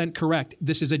 100% correct.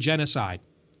 This is a genocide.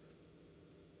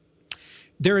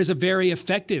 There is a very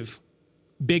effective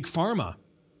big pharma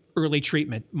early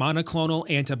treatment, monoclonal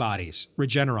antibodies,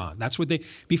 Regeneron. That's what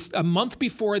a month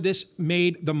before this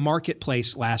made the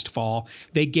marketplace last fall,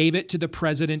 they gave it to the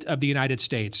President of the United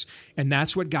States. And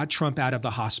that's what got Trump out of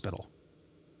the hospital.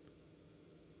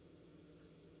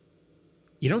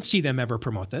 You don't see them ever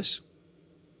promote this.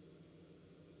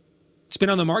 It's been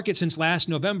on the market since last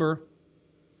November.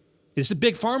 It's a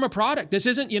big pharma product. This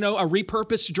isn't, a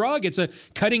repurposed drug. It's a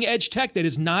cutting edge tech that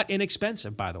is not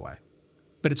inexpensive, by the way.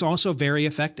 But it's also very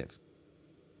effective.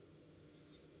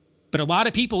 But a lot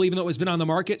of people, even though it's been on the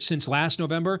market since last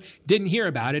November, didn't hear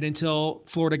about it until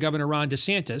Florida Governor Ron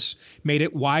DeSantis made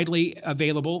it widely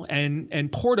available and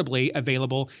portably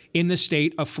available in the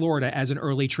state of Florida as an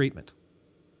early treatment.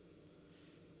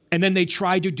 And then they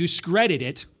tried to discredit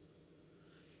it.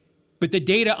 But the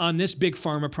data on this big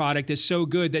pharma product is so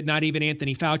good that not even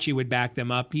Anthony Fauci would back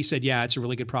them up. He said, yeah, it's a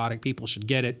really good product. People should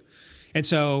get it. And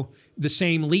so the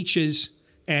same leeches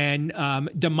and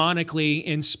demonically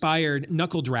inspired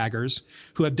knuckle draggers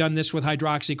who have done this with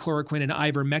hydroxychloroquine and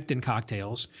ivermectin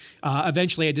cocktails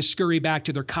eventually had to scurry back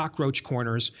to their cockroach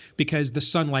corners because the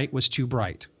sunlight was too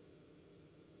bright.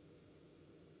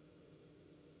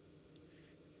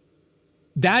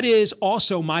 That is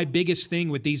also my biggest thing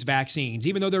with these vaccines,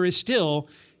 even though there is still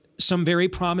some very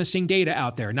promising data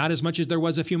out there, not as much as there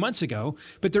was a few months ago,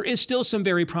 but there is still some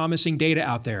very promising data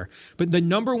out there. But the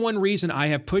number one reason I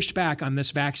have pushed back on this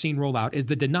vaccine rollout is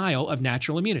the denial of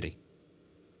natural immunity,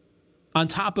 on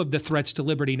top of the threats to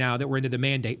liberty now that we're into the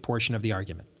mandate portion of the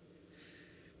argument.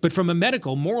 But from a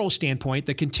medical, moral standpoint,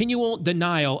 the continual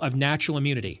denial of natural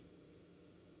immunity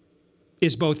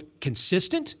is both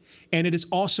consistent and it is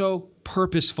also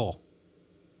purposeful.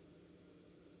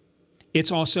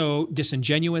 It's also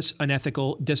disingenuous,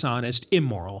 unethical, dishonest,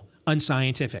 immoral,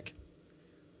 unscientific.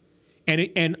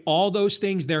 And all those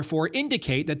things, therefore,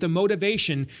 indicate that the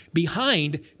motivation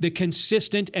behind the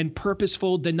consistent and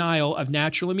purposeful denial of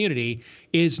natural immunity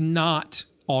is not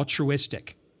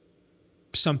altruistic,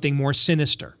 something more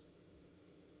sinister.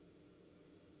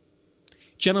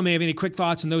 Gentlemen, have any quick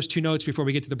thoughts on those two notes before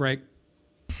we get to the break?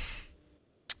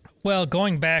 Well,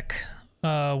 going back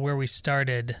where we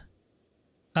started,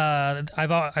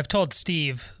 I've told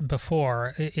Steve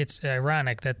before. It's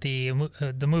ironic that the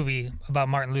movie about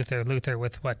Martin Luther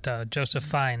with Joseph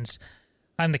Fiennes.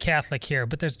 I'm the Catholic here,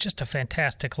 but there's just a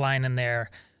fantastic line in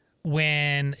there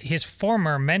when his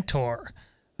former mentor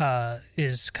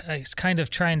is kind of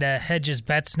trying to hedge his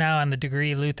bets now on the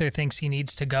degree Luther thinks he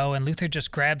needs to go, and Luther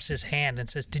just grabs his hand and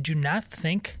says, "Did you not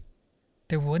think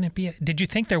there wouldn't be? Did you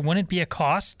think there wouldn't be a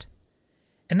cost?"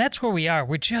 And that's where we are.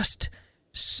 We're just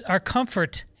our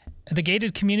comfort, the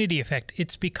gated community effect.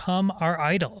 It's become our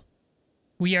idol.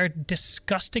 We are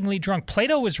disgustingly drunk.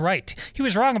 Plato was right. He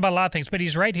was wrong about a lot of things, but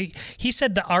he's right. He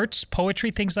said the arts,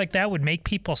 poetry, things like that would make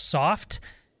people soft,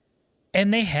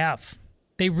 and they have.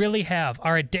 They really have.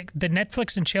 The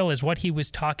Netflix and chill is what he was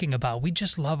talking about. We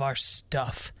just love our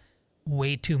stuff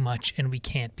way too much, and we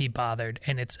can't be bothered.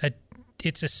 And it's a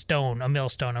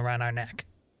millstone around our neck.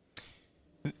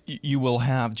 You will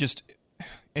have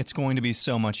it's going to be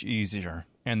so much easier.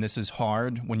 And this is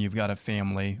hard when you've got a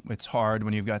family. It's hard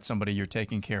when you've got somebody you're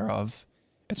taking care of.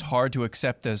 It's hard to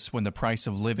accept this when the price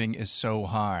of living is so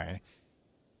high.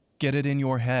 Get it in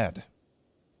your head.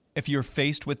 If you're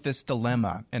faced with this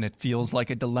dilemma and it feels like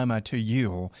a dilemma to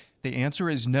you, the answer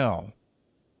is no.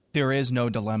 There is no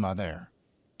dilemma there.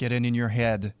 Get it in your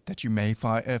head that you may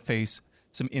face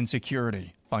some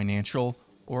insecurity, financial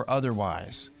or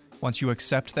otherwise. Once you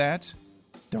accept that,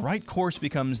 the right course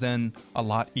becomes then a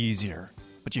lot easier,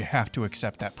 but you have to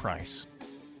accept that price.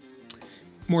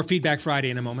 More Feedback Friday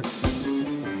in a moment.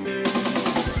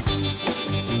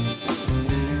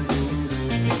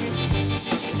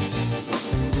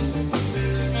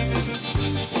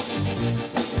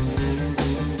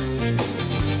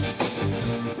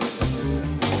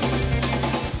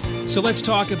 So let's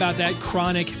talk about that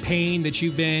chronic pain that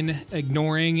you've been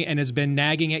ignoring and has been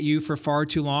nagging at you for far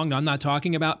too long. No, I'm not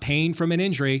talking about pain from an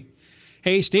injury.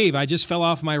 Hey, Steve, I just fell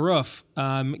off my roof.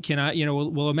 Can I,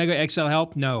 will Omega XL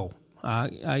help? No.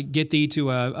 Get thee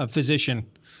to a physician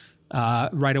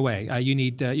right away.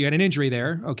 You got an injury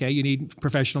there. Okay. You need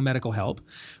professional medical help.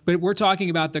 But we're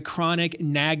talking about the chronic,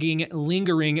 nagging,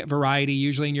 lingering variety,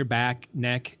 usually in your back,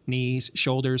 neck, knees,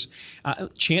 shoulders.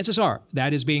 Chances are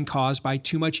that is being caused by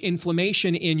too much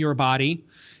inflammation in your body.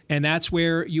 And that's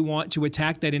where you want to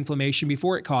attack that inflammation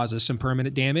before it causes some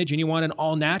permanent damage. And you want an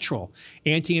all-natural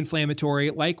anti-inflammatory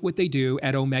like what they do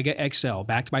at Omega XL,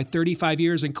 backed by 35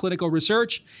 years in clinical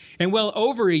research and well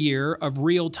over a year of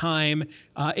real-time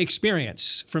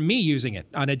experience from me using it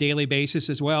on a daily basis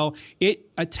as well. It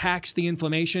attacks the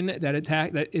inflammation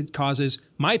that it causes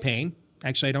my pain.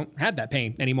 Actually, I don't have that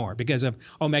pain anymore because of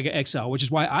Omega XL, which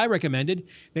is why I recommended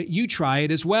that you try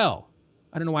it as well.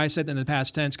 I don't know why I said that in the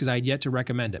past tense because I had yet to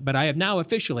recommend it, but I have now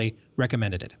officially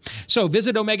recommended it. So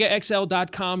visit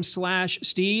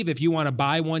omegaxl.com/Steve if you want to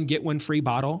buy one, get one free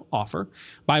bottle offer.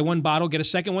 Buy one bottle, get a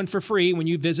second one for free when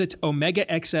you visit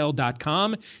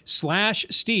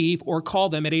omegaxl.com/Steve or call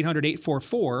them at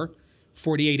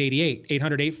 800-844-4888,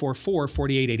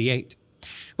 800-844-4888.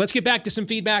 Let's get back to some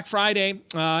Feedback Friday,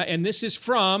 and this is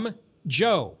from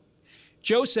Joe.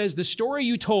 Joe says, the story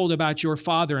you told about your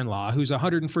father-in-law, who's a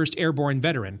 101st Airborne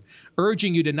veteran,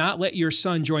 urging you to not let your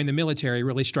son join the military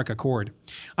really struck a chord.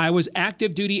 I was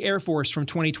active duty Air Force from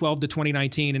 2012 to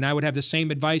 2019, and I would have the same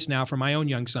advice now for my own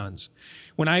young sons.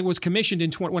 When I commissioned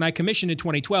in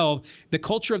 2012, the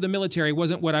culture of the military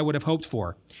wasn't what I would have hoped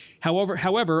for.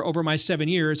 However, over my 7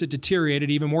 years, it deteriorated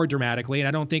even more dramatically, and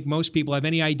I don't think most people have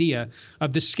any idea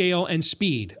of the scale and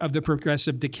speed of the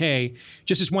progressive decay.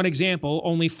 Just as one example,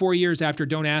 only 4 years after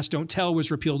Don't Ask, Don't Tell was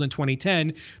repealed in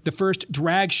 2010, the first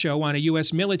drag show on a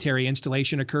U.S. military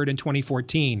installation occurred in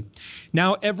 2014.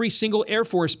 Now, every single Air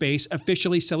Force base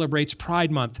officially celebrates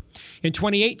Pride Month. In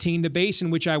 2018, the base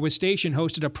in which I was stationed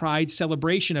hosted a Pride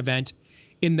celebration event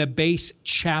in the base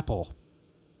chapel.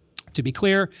 To be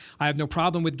clear, I have no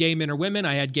problem with gay men or women.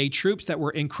 I had gay troops that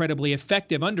were incredibly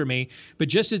effective under me. But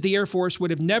just as the Air Force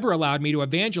would have never allowed me to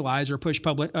evangelize or push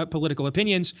political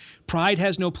opinions, pride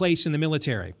has no place in the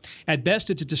military. At best,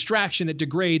 it's a distraction that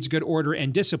degrades good order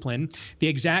and discipline. The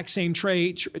exact same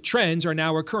trends are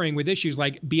now occurring with issues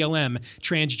like BLM,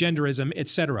 transgenderism,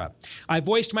 etc. I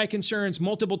voiced my concerns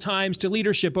multiple times to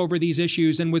leadership over these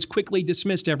issues and was quickly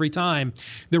dismissed every time.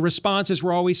 The responses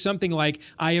were always something like,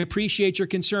 "I appreciate your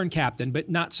concern, Captain, but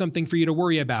not something for you to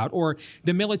worry about," or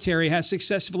 "The military has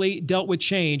successfully dealt with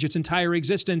change its entire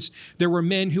existence. There were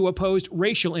men who opposed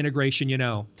racial integration, you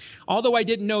know." Although I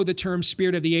didn't know the term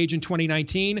spirit of the age in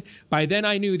 2019, by then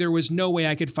I knew there was no way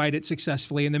I could fight it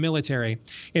successfully in the military.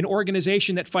 An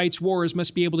organization that fights wars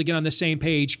must be able to get on the same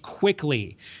page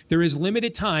quickly. There is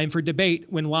limited time for debate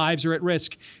when lives are at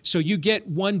risk, so you get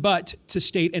one but to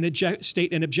state an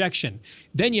objection.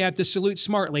 Then you have to salute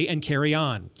smartly and carry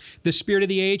on. The spirit of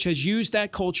the age has used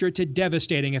that culture to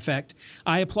devastating effect.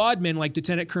 I applaud men like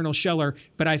Lieutenant Colonel Scheller,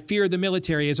 but I fear the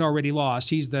military has already lost.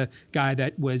 He's the guy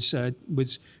that was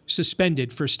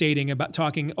suspended for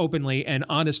talking openly and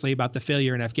honestly about the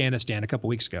failure in Afghanistan a couple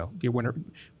weeks ago, if you're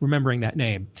remembering that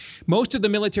name. Most of the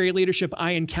military leadership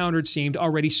I encountered seemed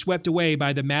already swept away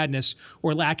by the madness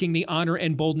or lacking the honor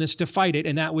and boldness to fight it,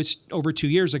 and that was over 2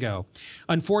 years ago.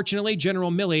 Unfortunately,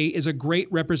 General Milley is a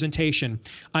great representation.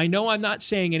 I know I'm not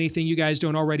saying anything you guys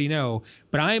don't already know,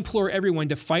 but I implore everyone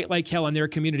to fight like hell in their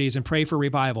communities and pray for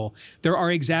revival. There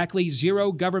are exactly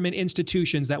 0 government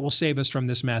institutions that will save us from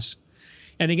this mess.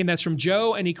 And again, that's from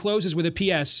Joe, and he closes with a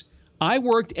PS. I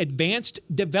worked advanced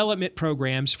development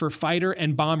programs for fighter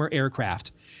and bomber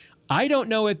aircraft. I don't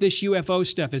know if this UFO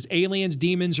stuff is aliens,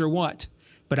 demons, or what,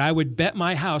 but I would bet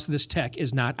my house this tech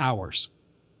is not ours.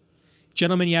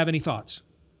 Gentlemen, you have any thoughts?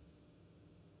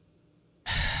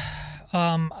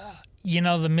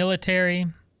 The military,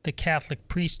 the Catholic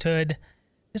priesthood,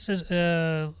 this is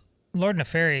Lord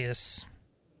Nefarious.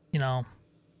 He's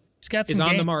got some. Is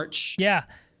on the march. Yeah.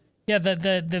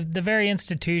 The very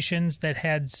institutions that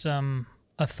had some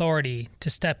authority to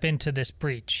step into this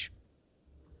breach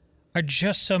are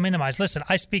just so minimized. Listen,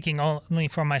 I'm speaking only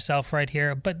for myself right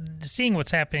here, but seeing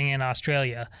what's happening in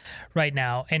Australia right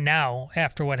now, and now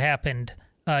after what happened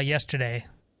yesterday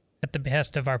at the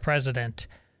behest of our president,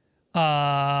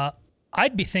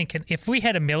 I'd be thinking if we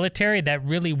had a military that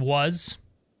really was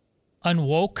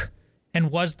unwoke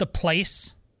and was the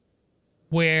place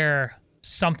where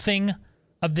something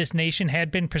of this nation had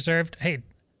been preserved. Hey,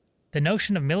 the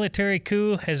notion of military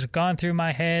coup has gone through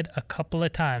my head a couple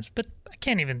of times, but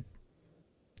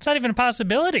it's not even a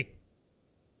possibility.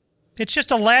 It's just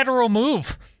a lateral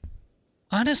move.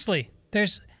 Honestly, there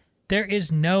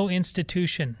is no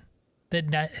institution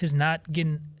that has not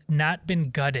been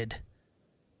gutted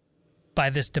by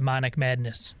this demonic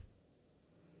madness.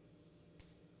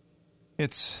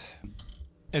 It's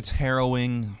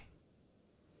harrowing.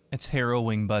 It's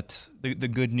harrowing, but the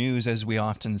good news, as we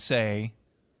often say,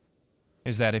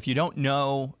 is that if you don't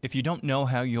know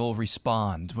how you'll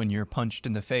respond when you're punched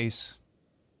in the face,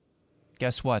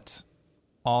 guess what?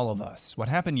 All of us. What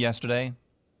happened yesterday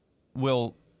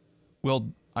will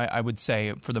I would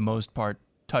say, for the most part,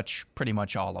 touch pretty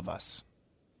much all of us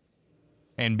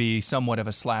and be somewhat of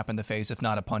a slap in the face, if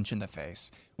not a punch in the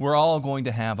face. We're all going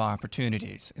to have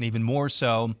opportunities, and even more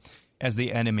so as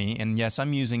the enemy, and yes,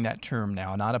 I'm using that term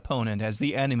now, not opponent, as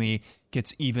the enemy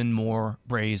gets even more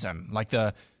brazen, like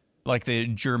the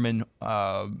German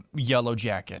yellow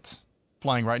jacket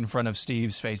flying right in front of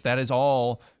Steve's face. That is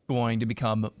all going to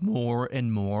become more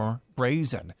and more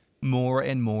brazen, more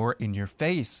and more in your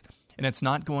face, and it's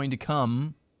not going to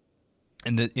come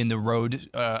in the road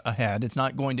ahead. It's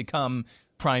not going to come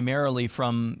primarily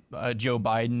from Joe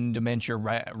Biden, dementia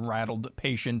rattled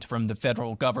patient from the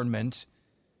federal government.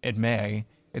 It may.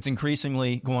 It's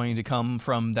increasingly going to come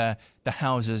from the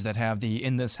houses that have the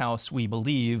 "in this house we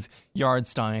believe" yard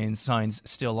signs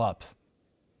still up.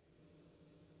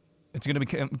 It's going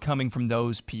to be coming from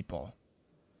those people.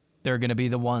 They're going to be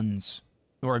the ones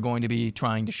who are going to be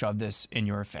trying to shove this in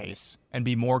your face and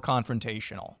be more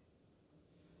confrontational.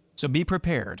 So be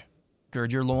prepared.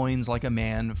 Gird your loins like a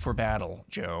man for battle,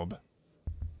 Job.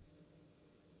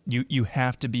 You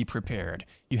have to be prepared.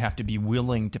 You have to be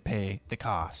willing to pay the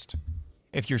cost.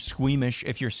 If you're squeamish,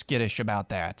 if you're skittish about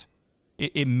that,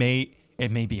 it may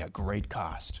be a great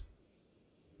cost.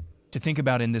 To think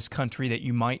about in this country that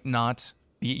you might not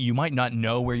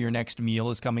know where your next meal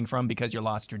is coming from because you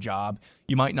lost your job.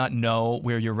 You might not know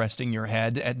where you're resting your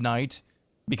head at night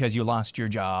because you lost your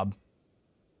job.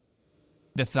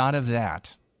 The thought of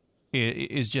that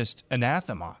is just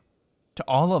anathema to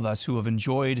all of us who have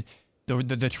enjoyed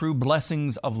the true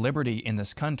blessings of liberty in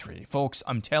this country. Folks,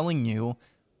 I'm telling you,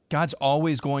 God's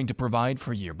always going to provide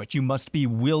for you, but you must be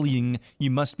willing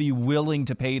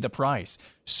to pay the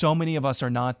price. So many of us are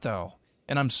not, though.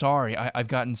 And I'm sorry, I've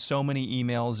gotten so many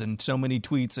emails and so many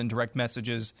tweets and direct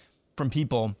messages from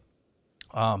people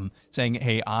saying,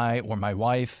 hey, I or my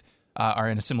wife are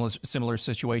in a similar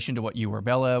situation to what you or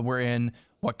Bella were in.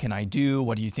 What can I do?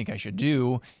 What do you think I should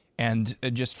do? And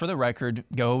just for the record,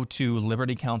 go to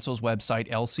Liberty Counsel's website,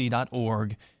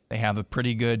 lc.org. They have a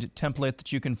pretty good template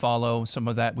that you can follow. Some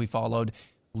of that we followed.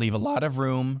 Leave a lot of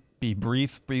room. Be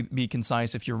brief. Be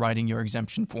concise if you're writing your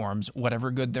exemption forms.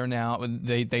 Whatever good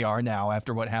they are now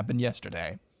after what happened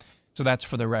yesterday. So that's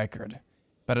for the record.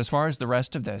 But as far as the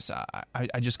rest of this,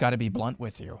 I just got to be blunt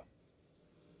with you.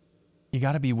 You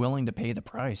got to be willing to pay the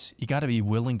price. You got to be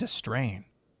willing to strain.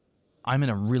 I'm in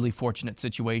a really fortunate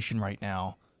situation right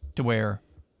now to where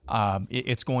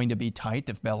it's going to be tight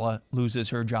if Bella loses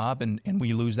her job and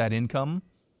we lose that income.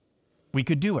 We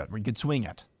could do it. We could swing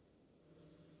it.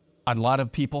 A lot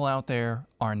of people out there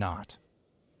are not.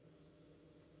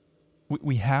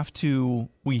 We have to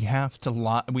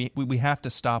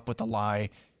stop with the lie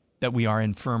that we are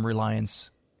in firm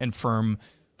reliance and firm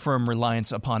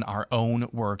reliance upon our own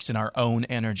works and our own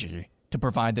energy to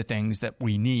provide the things that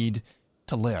we need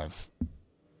to live.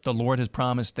 The Lord has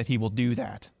promised that he will do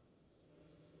that.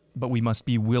 But we must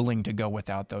be willing to go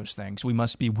without those things. We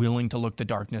must be willing to look the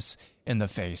darkness in the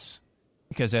face.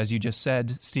 Because as you just said,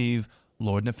 Steve,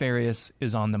 Lord Nefarious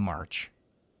is on the march.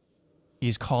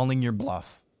 He's calling your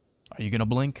bluff. Are you going to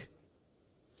blink?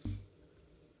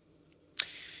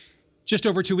 Just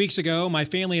over 2 weeks ago, my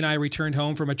family and I returned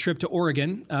home from a trip to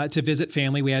Oregon to visit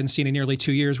family we hadn't seen in nearly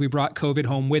 2 years. We brought COVID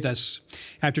home with us.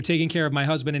 After taking care of my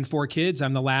husband and 4 kids,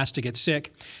 I'm the last to get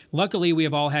sick. Luckily, we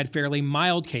have all had fairly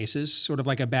mild cases, sort of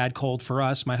like a bad cold for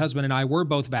us. My husband and I were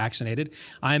both vaccinated.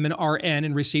 I'm an RN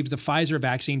and received the Pfizer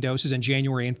vaccine doses in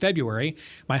January and February.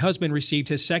 My husband received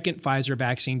his second Pfizer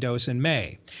vaccine dose in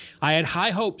May. I had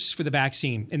high hopes for the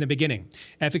vaccine in the beginning.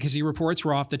 Efficacy reports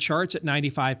were off the charts at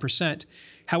 95%.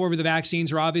 However, the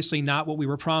vaccines are obviously not what we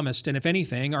were promised, and if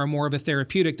anything, are more of a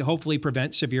therapeutic to hopefully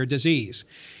prevent severe disease.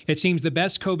 It seems the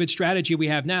best COVID strategy we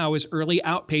have now is early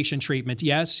outpatient treatment.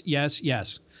 Yes, yes,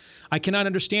 yes. I cannot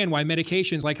understand why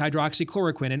medications like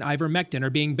hydroxychloroquine and ivermectin are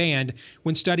being banned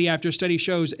when study after study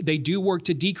shows they do work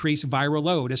to decrease viral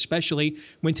load, especially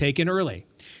when taken early.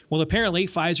 Well, apparently,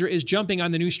 Pfizer is jumping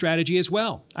on the new strategy as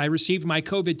well. I received my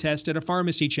COVID test at a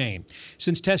pharmacy chain.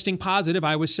 Since testing positive,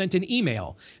 I was sent an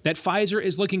email that Pfizer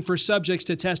is looking for subjects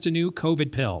to test a new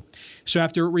COVID pill. So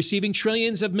after receiving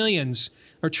trillions of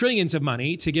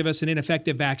money to give us an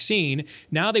ineffective vaccine,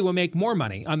 now they will make more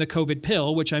money on the COVID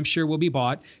pill, which I'm sure will be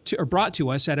brought to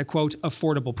us at a, quote,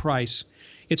 affordable price.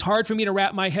 It's hard for me to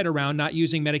wrap my head around not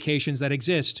using medications that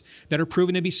exist, that are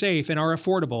proven to be safe and are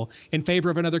affordable, in favor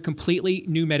of another completely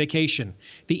new medication.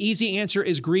 The easy answer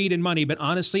is greed and money, but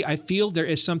honestly, I feel there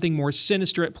is something more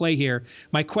sinister at play here.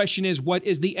 My question is, what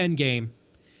is the end game?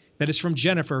 That is from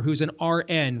Jennifer, who's an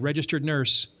RN, registered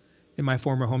nurse in my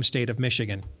former home state of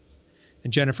Michigan.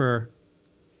 And Jennifer,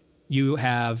 you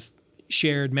have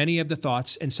shared many of the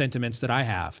thoughts and sentiments that I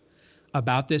have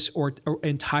about this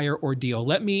entire ordeal.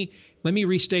 Let me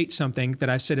restate something that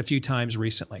I've said a few times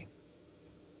recently.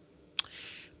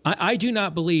 I do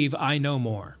not believe I know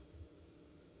more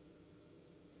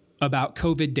about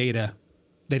COVID data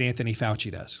than Anthony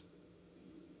Fauci does.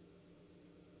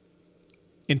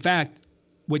 In fact,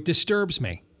 what disturbs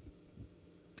me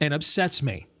and upsets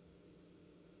me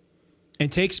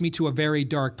and takes me to a very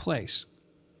dark place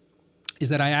is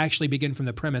that I actually begin from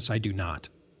the premise I do not.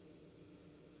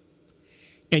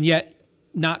 And yet,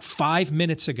 not 5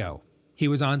 minutes ago, he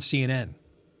was on CNN,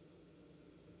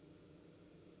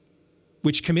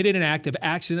 which committed an act of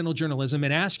accidental journalism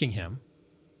in asking him,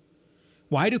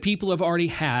 why do people have already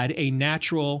had a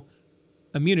natural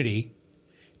immunity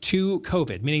to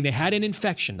COVID, meaning they had an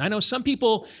infection? I know some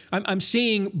people, I'm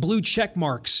seeing blue check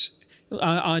marks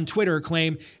on Twitter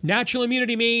claim natural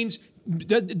immunity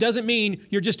doesn't mean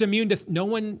you're just immune to no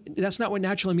one. That's not what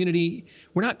natural immunity,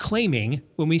 we're not claiming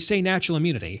when we say natural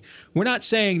immunity. We're not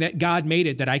saying that God made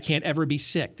it that I can't ever be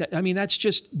sick. That's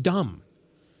just dumb.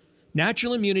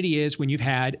 Natural immunity is when you've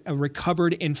had a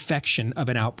recovered infection of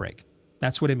an outbreak.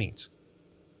 That's what it means.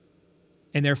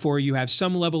 And therefore you have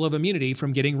some level of immunity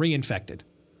from getting reinfected.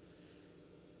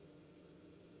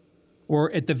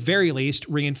 Or at the very least,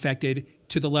 reinfected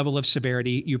to the level of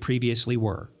severity you previously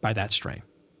were by that strain.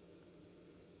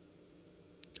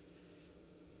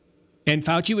 And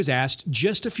Fauci was asked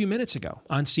just a few minutes ago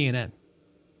on CNN,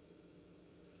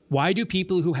 why do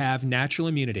people who have natural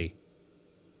immunity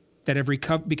that have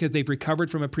recovered because they've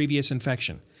recovered from a previous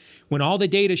infection. When all the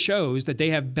data shows that they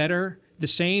have the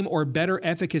same or better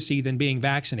efficacy than being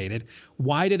vaccinated,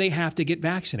 why do they have to get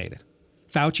vaccinated?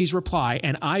 Fauci's reply,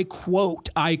 and I quote,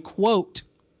 I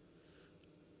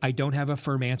don't have a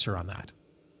firm answer on that.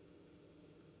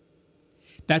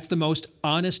 That's the most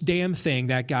honest damn thing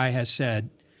that guy has said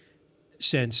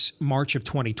since March of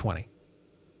 2020.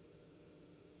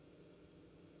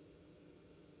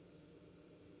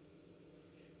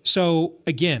 So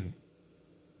again,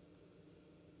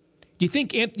 do you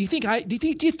think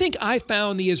I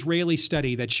found the Israeli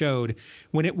study that showed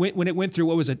when it went through,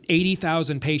 what was it,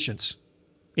 80,000 patients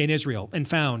in Israel, and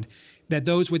found that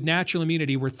those with natural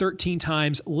immunity were 13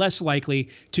 times less likely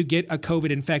to get a COVID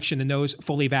infection than those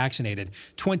fully vaccinated,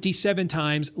 27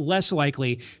 times less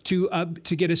likely to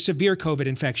get a severe COVID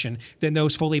infection than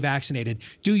those fully vaccinated?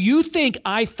 Do you think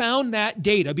I found that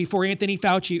data before Anthony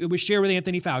Fauci, it was shared with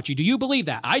Anthony Fauci? Do you believe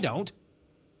that? I don't.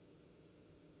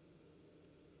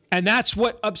 And that's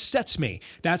what upsets me.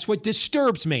 That's what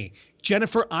disturbs me.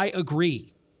 Jennifer, I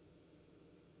agree.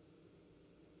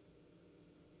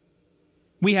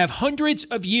 We have hundreds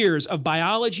of years of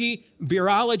biology,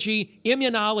 virology,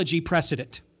 immunology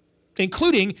precedent,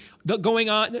 including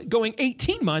going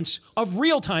 18 months of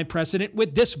real-time precedent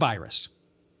with this virus.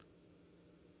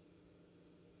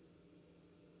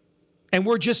 And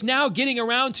we're just now getting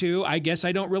around to, I guess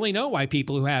I don't really know why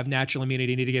people who have natural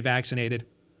immunity need to get vaccinated.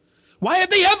 Why have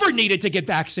they ever needed to get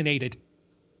vaccinated?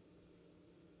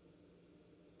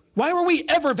 Why were we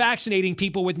ever vaccinating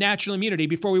people with natural immunity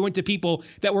before we went to people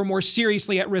that were more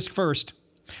seriously at risk first?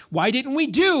 Why didn't we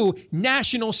do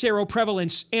national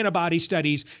seroprevalence antibody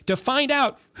studies to find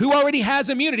out who already has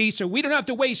immunity so we don't have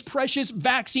to waste precious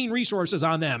vaccine resources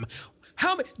on them?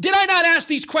 Did I not ask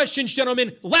these questions,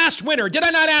 gentlemen, last winter? Did I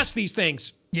not ask these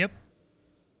things? Yep.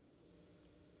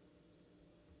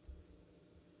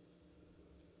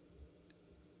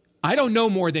 I don't know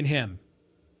more than him.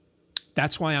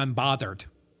 That's why I'm bothered.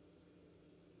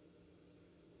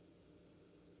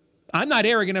 I'm not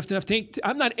arrogant enough to think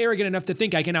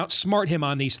I can outsmart him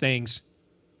on these things.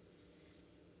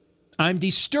 I'm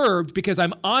disturbed because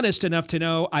I'm honest enough to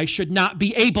know I should not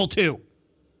be able to.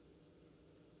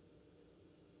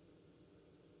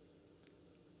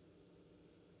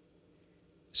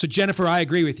 So Jennifer, I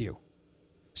agree with you.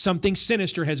 Something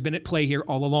sinister has been at play here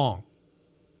all along.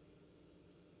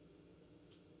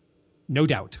 No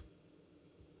doubt.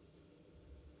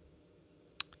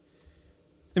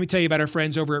 Let me tell you about our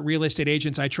friends over at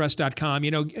realestateagentsitrust.com.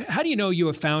 You know, how do you know you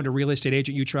have found a real estate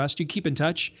agent you trust? You keep in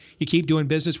touch. You keep doing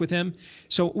business with him.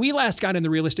 So we last got in the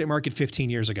real estate market 15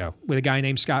 years ago with a guy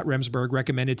named Scott Remsburg,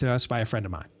 recommended to us by a friend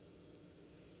of mine.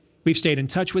 We've stayed in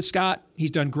touch with Scott.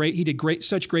 He's done great. He did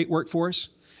such great work for us.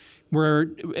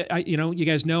 You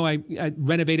guys know I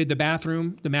renovated the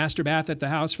bathroom, the master bath at the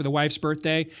house for the wife's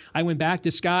birthday. I went back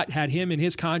to Scott, had him and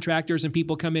his contractors and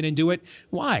people come in and do it.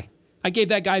 Why? I gave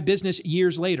that guy business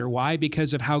years later. Why?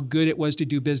 Because of how good it was to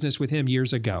do business with him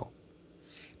years ago.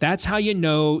 That's how you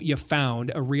know you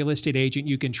found a real estate agent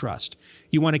you can trust.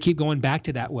 You want to keep going back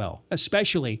to that well,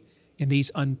 especially in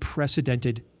these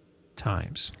unprecedented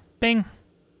times. Bing.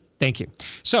 Thank you.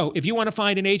 So if you want to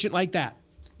find an agent like that,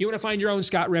 you want to find your own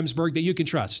Scott Remsburg that you can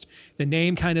trust. The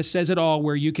name kind of says it all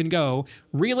where you can go.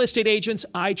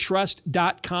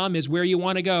 Realestateagentsitrust.com is where you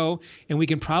want to go. And we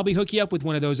can probably hook you up with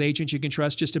one of those agents you can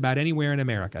trust just about anywhere in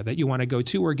America that you want to go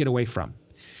to or get away from.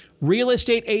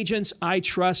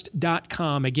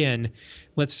 Realestateagentsitrust.com. Again,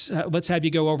 let's have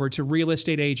you go over to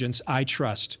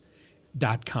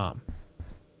realestateagentsitrust.com.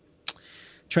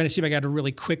 Trying to see if I got a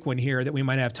really quick one here that we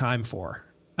might have time for.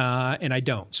 And I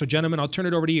don't. So, gentlemen, I'll turn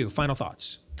it over to you. Final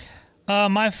thoughts.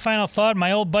 My final thought,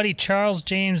 my old buddy Charles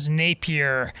James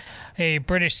Napier, a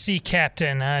British sea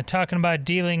captain, talking about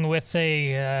dealing with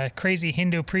a crazy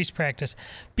Hindu priest practice.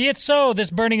 Be it so, this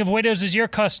burning of widows is your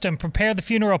custom. Prepare the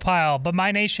funeral pile. But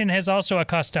my nation has also a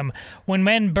custom. When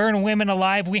men burn women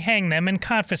alive, we hang them and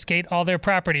confiscate all their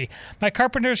property. My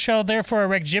carpenters shall therefore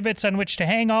erect gibbets on which to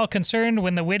hang all concerned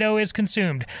when the widow is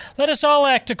consumed. Let us all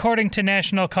act according to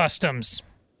national customs.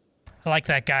 I like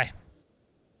that guy.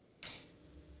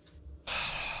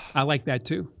 I like that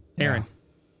too. Aaron.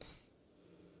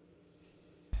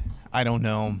 I don't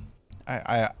know.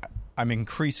 I'm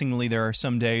increasingly, there are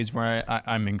some days where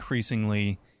I'm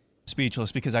increasingly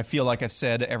speechless because I feel like I've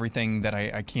said everything that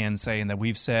I can say and that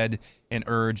we've said and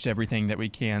urged everything that we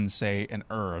can say and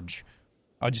urge.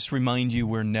 I'll just remind you,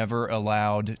 we're never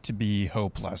allowed to be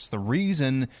hopeless. The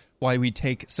reason why we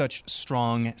take such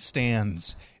strong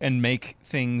stands and make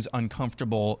things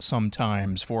uncomfortable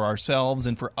sometimes for ourselves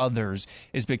and for others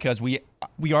is because we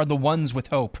are the ones with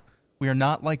hope. We are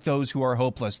not like those who are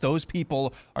hopeless. Those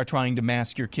people are trying to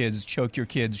mask your kids, choke your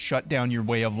kids, shut down your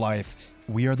way of life.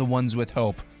 We are the ones with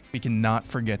hope. We cannot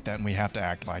forget that, and we have to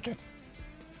act like it.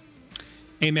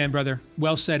 Amen, brother.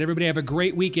 Well said. Everybody have a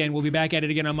great weekend. We'll be back at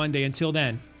it again on Monday. Until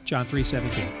then, John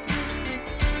 3:17.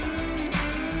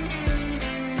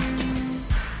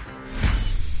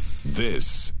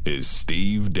 This is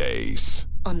Steve Deace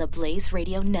on the Blaze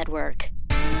Radio Network.